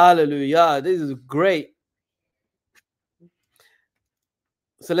 Hallelujah. This is great.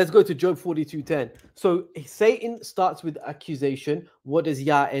 So let's go to Job 42:10. So Satan starts with accusation. What does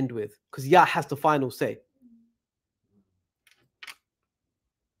Yah end with? Because Yah has the final say.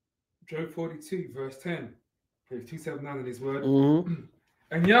 Job 42, verse 10. Page 279 in his word.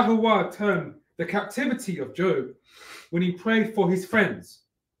 And Yahuwah turned the captivity of Job when he prayed for his friends.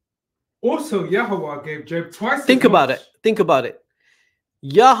 Also, Yahuwah gave Job twice. Think about it. Think about it.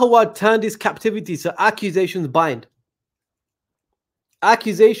 Yahuwah turned his captivity, so accusations bind.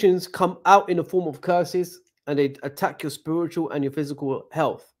 Accusations come out in the form of curses and they attack your spiritual and your physical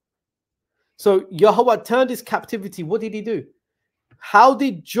health. So Yahuwah turned his captivity. What did he do? How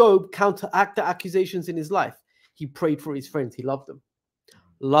did Job counteract the accusations in his life? He prayed for his friends. He loved them.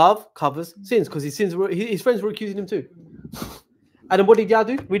 Love covers sins because his friends were accusing him too. And then what did Yah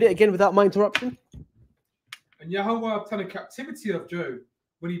do? Read it again without my interruption. And Yahuwah turned the captivity of Job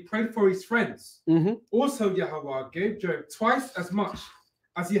when he prayed for his friends. Also, Yahuwah gave Job twice as much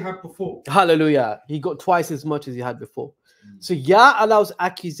as he had before. Hallelujah. He got twice as much as he had before. So Yah allows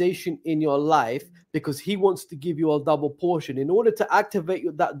accusation in your life because he wants to give you a double portion. In order to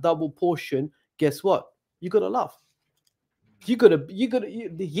activate that double portion, guess what? You got to love. He's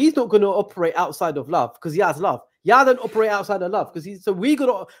not going to operate outside of love because Yah's love. Yah don't operate outside of love because we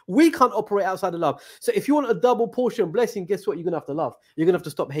can't operate outside of love. So if you want a double portion blessing, guess what? You're gonna have to love. You're gonna have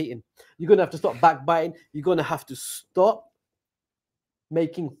to stop hating. You're gonna have to stop backbiting. You're gonna have to stop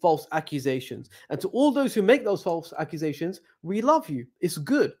making false accusations. And to all those who make those false accusations, we love you. It's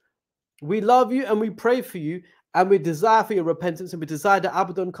good. We love you and we pray for you and we desire for your repentance and we desire that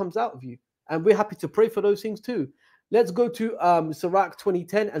Abaddon comes out of you. And we're happy to pray for those things too. Let's go to Sirach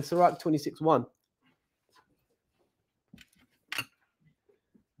 20:10 and Sirach 26:1.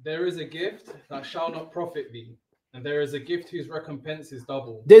 There is a gift that shall not profit thee, and there is a gift whose recompense is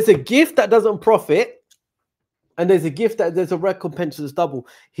double. There's a gift that doesn't profit, and there's a gift that there's a recompense that's double.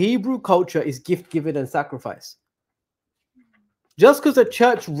 Hebrew culture is gift giving and sacrifice. Just because the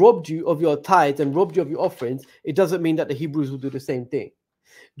church robbed you of your tithes and robbed you of your offerings, it doesn't mean that the Hebrews will do the same thing.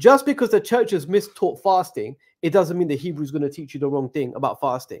 Just because the church has mistaught fasting, it doesn't mean the Hebrew is going to teach you the wrong thing about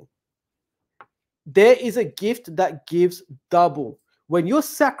fasting. There is a gift that gives double. When you're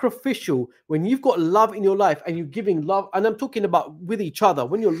sacrificial, when you've got love in your life and you're giving love, and I'm talking about with each other,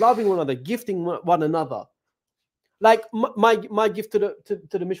 when you're loving one another, gifting one another. Like my gift to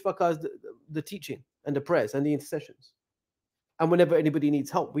the mishpachah is the teaching and the prayers and the intercessions. And whenever anybody needs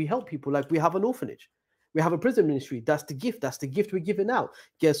help, we help people. Like we have an orphanage. We have a prison ministry. That's the gift. That's the gift we're giving out.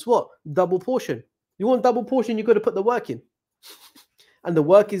 Guess what? Double portion. You want double portion, you've got to put the work in. And the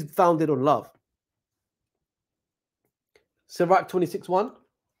work is founded on love. Sirach 26:1.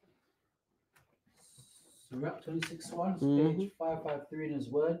 Sirach 26:1, page 553 in his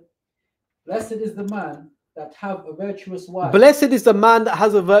word. Blessed is the man that have a virtuous wife. Blessed is the man that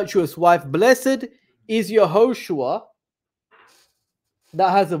has a virtuous wife. Blessed is Yahoshua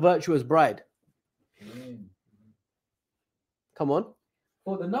that has a virtuous bride. Come on.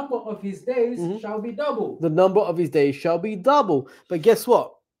 For the number of his days shall be double. The number of his days shall be double. But guess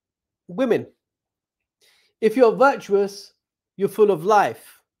what? Women, if you're virtuous, you're full of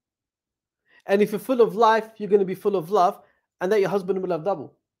life. And if you're full of life, you're going to be full of love, and that your husband will have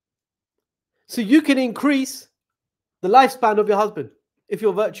double. So you can increase the lifespan of your husband if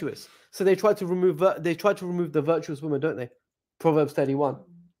you're virtuous. So they try to remove the virtuous woman, don't they? Proverbs 31.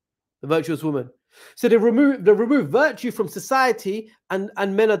 The virtuous woman. So they remove virtue from society, and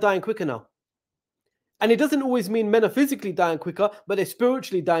men are dying quicker now. And it doesn't always mean men are physically dying quicker, but they're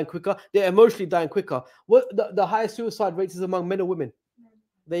spiritually dying quicker, they're emotionally dying quicker. What the highest suicide rates is among men or women?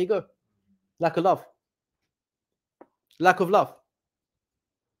 There you go. Lack of love. Lack of love.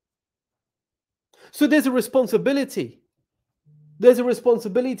 So there's a responsibility. There's a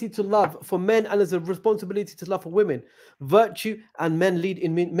responsibility to love for men, and there's a responsibility to love for women. Virtue and men lead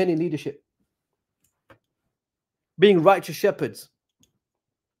in men in leadership. Being righteous shepherds.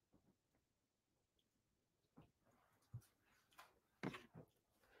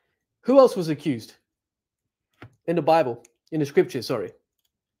 Who else was accused in the Bible, in the scriptures? Sorry.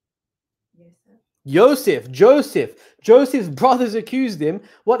 Joseph. Joseph's brothers accused him.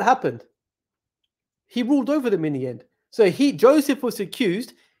 What happened? He ruled over them in the end. So Joseph was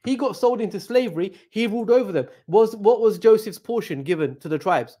accused. He got sold into slavery. He ruled over them. What was Joseph's portion given to the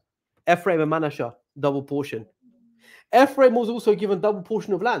tribes? Ephraim and Manasseh, double portion. Ephraim was also given double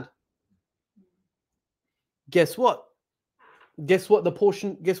portion of land. Guess what? Guess what the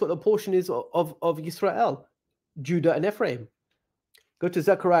portion is of Yisrael? Judah and Ephraim. Go to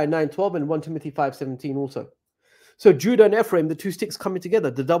Zechariah 9:12 and 1 Timothy 5:17 also. So Judah and Ephraim, the two sticks coming together,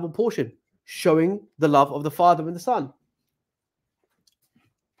 the double portion, showing the love of the Father and the Son.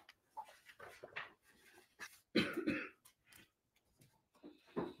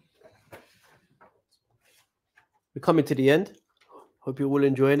 We're coming to the end. Hope you're all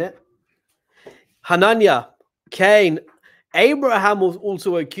enjoying it. Hananiah, Cain, Abraham was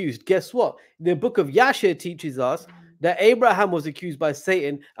also accused. Guess what? The book of Asheer teaches us that Abraham was accused by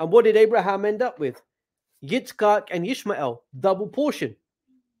Satan. And what did Abraham end up with? Yitzchak and Ishmael, double portion.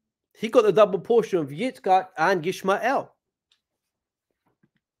 He got the double portion of Yitzchak and Ishmael.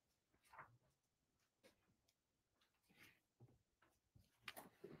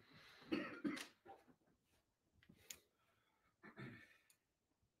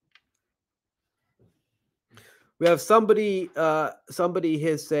 We have somebody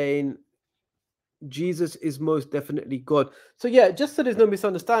here saying Jesus is most definitely God. So yeah, just so there's no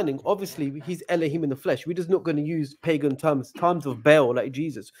misunderstanding, obviously he's Elohim in the flesh. We're just not going to use pagan terms of Baal like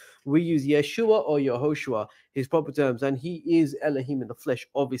Jesus. We use Yeshua or Yahoshua, his proper terms, and he is Elohim in the flesh,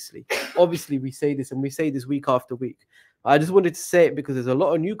 obviously. Obviously, we say this, and we say this week after week. I just wanted to say it because there's a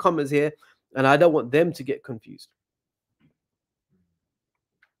lot of newcomers here, and I don't want them to get confused.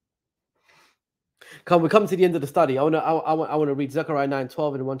 We come to the end of the study. I want to read Zechariah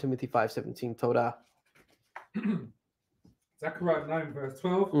 9:12 and 1 Timothy 5:17. Torah. Zechariah 9 verse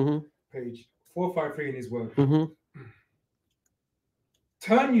 12, page 453 in his word.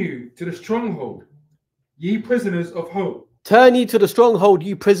 Turn you to the stronghold, ye prisoners of hope. Turn ye to the stronghold,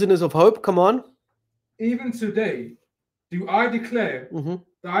 ye prisoners of hope. Come on. Even today do I declare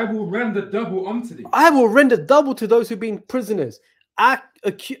that I will render double unto thee. I will render double to those who've been prisoners.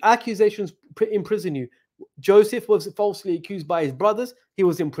 Accusations imprison you. Joseph was falsely accused by his brothers. He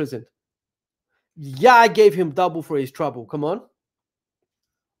was imprisoned. Yah gave him double for his trouble. Come on.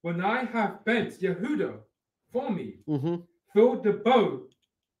 When I have bent Yehuda for me, filled the bow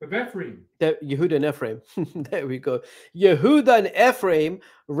of Ephraim. Yehuda and Ephraim. There we go. Yehuda and Ephraim,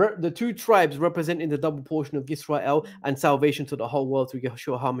 the two tribes representing the double portion of Yisrael and salvation to the whole world through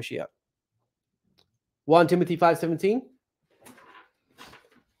Yahoshua HaMashiach. 1 Timothy 5:17.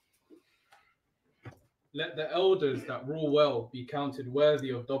 Let the elders that rule well be counted worthy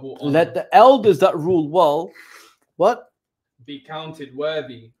of double honor. Let the elders that rule well, what? be counted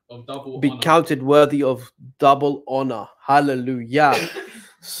worthy of double Be honor. counted worthy of double honor. Hallelujah.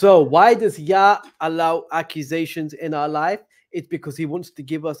 So why does Yah allow accusations in our life? It's because he wants to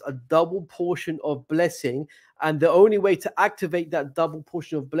give us a double portion of blessing. And the only way to activate that double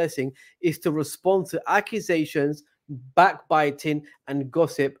portion of blessing is to respond to accusations, backbiting, and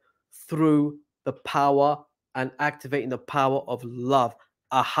gossip through the power and activating the power of love.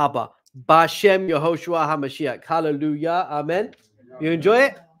 Ahabah. Bashem Yahoshua HaMashiach. Hallelujah. Amen. You enjoy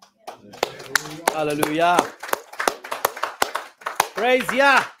it? Hallelujah. Praise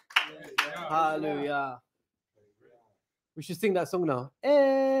Yah. Hallelujah. We should sing that song now.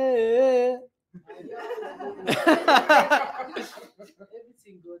 Eh. We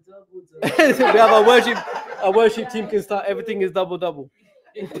have our worship team can start. Everything is double.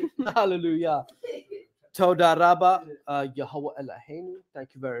 Hallelujah. Toda Rabba, Yahweh Elohim.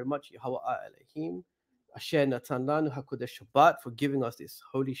 Thank you very much, Yahweh Elohim. Asheer Natanlanu HaKodesh Shabbat for giving us this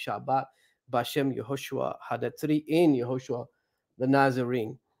holy Shabbat. Bashem Yahoshua Hadatri in Yahoshua the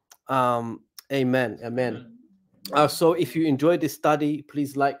Nazarene. Amen. So if you enjoyed this study,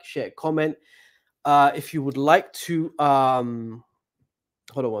 please like, share, comment. If you would like to hold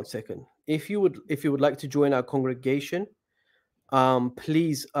on one second. If you would like to join our congregation,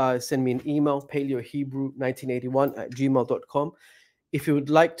 please send me an email, paleohebrew1981@gmail.com. If you would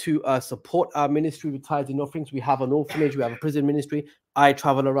like to support our ministry with tithes and offerings, we have an orphanage, we have a prison ministry. I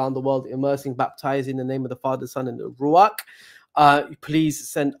travel around the world immersing, baptizing in the name of the Father, Son, and the Ruach. Please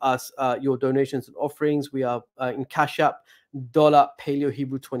send us your donations and offerings. We are in Cashapp,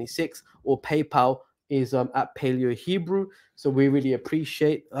 $paleohebrew26, or PayPal is at paleohebrew. So we really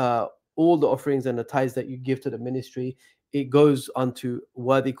appreciate all the offerings and the tithes that you give to the ministry. It goes onto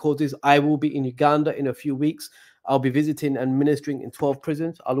worthy causes. I will be in Uganda in a few weeks. I'll be visiting and ministering in 12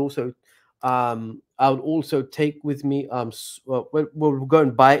 prisons. I'll also take with me we'll go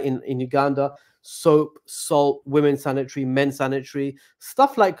and buy in Uganda soap, salt, women's sanitary, men's sanitary,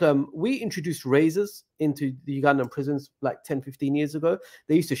 stuff like we introduced razors into the Ugandan prisons like 10-15 years ago.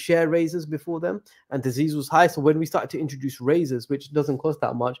 They used to share razors before them, and disease was high. So when we started to introduce razors, which doesn't cost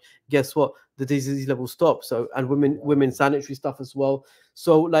that much, guess what? The disease level stopped. So, and women's sanitary stuff as well.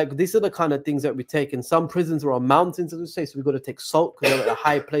 So like these are the kind of things that we take. And some prisons are on mountains, as we say, so we've got to take salt because they're at a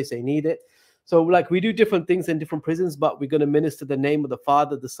high place, they need it. So like we do different things in different prisons, but we're going to minister the name of the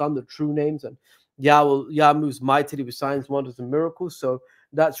Father, the Son, the true names, and Yah moves mightily with signs, wonders, and miracles. So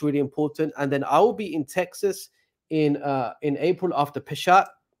that's really important. And then I will be in Texas in April after Peshat,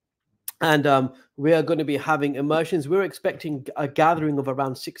 and we are going to be having immersions. We're expecting a gathering of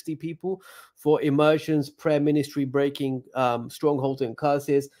around 60 people for immersions, prayer ministry, breaking strongholds and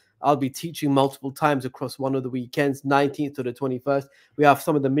curses. I'll be teaching multiple times across one of the weekends, 19th to the 21st. We have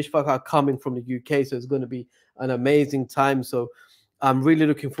some of the Mishpachah coming from the UK, so it's going to be an amazing time. So I'm really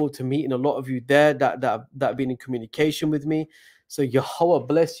looking forward to meeting a lot of you there that have been in communication with me. So Yahweh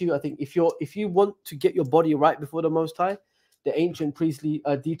bless you. I think if you want to get your body right before the Most High, the Ancient Priestly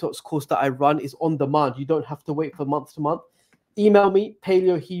Detox course that I run is on demand. You don't have to wait for month to month. Email me,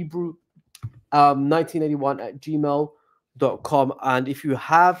 paleohebrew1981@gmail.com. And if you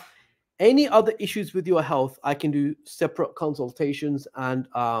have any other issues with your health, I can do separate consultations, and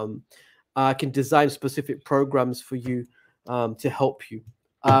I can design specific programs for you to help you.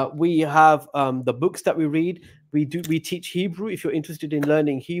 We have the books that we read. We teach Hebrew. If you're interested in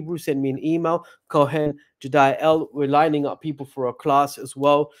learning Hebrew, send me an email. Kohen Jediah El. We're lining up people for a class as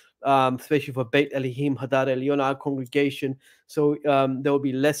well, especially for Beth Elohim, Hadar EL-ELYON, our congregation. So there will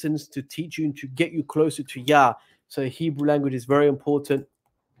be lessons to teach you and to get you closer to Yah. So Hebrew language is very important.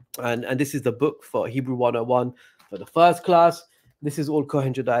 And this is the book for Hebrew 101 for the first class. This is all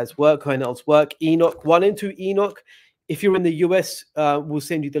Kohen Jediah's work, Kohen El's work. Enoch 1 and 2 Enoch. If you're in the US, we'll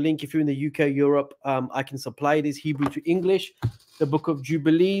send you the link. If you're in the UK, Europe, I can supply this Hebrew to English. The Book of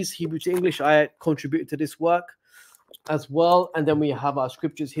Jubilees, Hebrew to English, I contributed to this work as well. And then we have our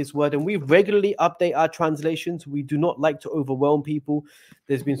scriptures, his word, and we regularly update our translations. We do not like to overwhelm people.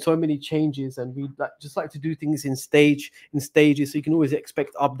 There's been so many changes, and we just like to do things in stages. So you can always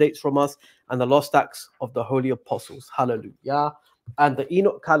expect updates from us. And the Lost Acts of the Holy Apostles, hallelujah, and the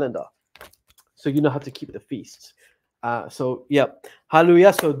Enoch calendar, so you know how to keep the feasts. So yeah,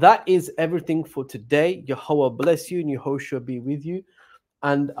 hallelujah. So that is everything for today. Yahweh bless you, and Yahoshua be with you.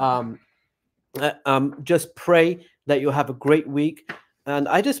 And just pray that you'll have a great week. And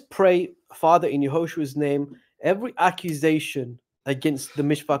I just pray, Father, in Yahoshua's name, every accusation against the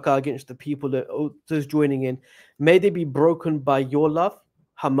Mishpachah, against the people that those joining in, may they be broken by your love,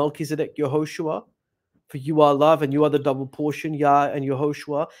 Melchizedek, Yahoshua, for you are love and you are the double portion, Yah and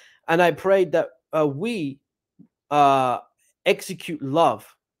Yahoshua. And I pray that we execute love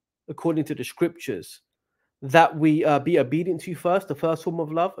according to the scriptures, that we be obedient to you first, the first form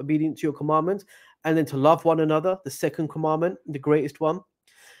of love, obedient to your commandments, and then to love one another, the second commandment, the greatest one,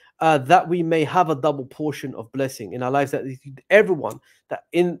 that we may have a double portion of blessing in our lives, that everyone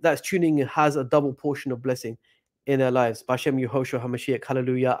that's tuning in has a double portion of blessing in their lives. B'Hashem Yahoshua HaMashiach,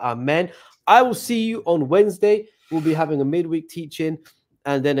 hallelujah, amen. I will see you on Wednesday. We'll be having a midweek teaching,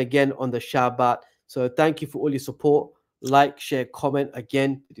 and then again on the Shabbat. So thank you for all your support. Like, share, comment.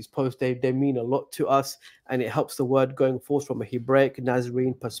 Again, these posts, they mean a lot to us, and it helps the word going forth from a Hebraic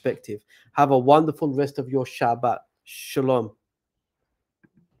Nazarene perspective. Have a wonderful rest of your Shabbat. Shalom.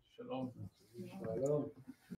 Shalom. Shalom.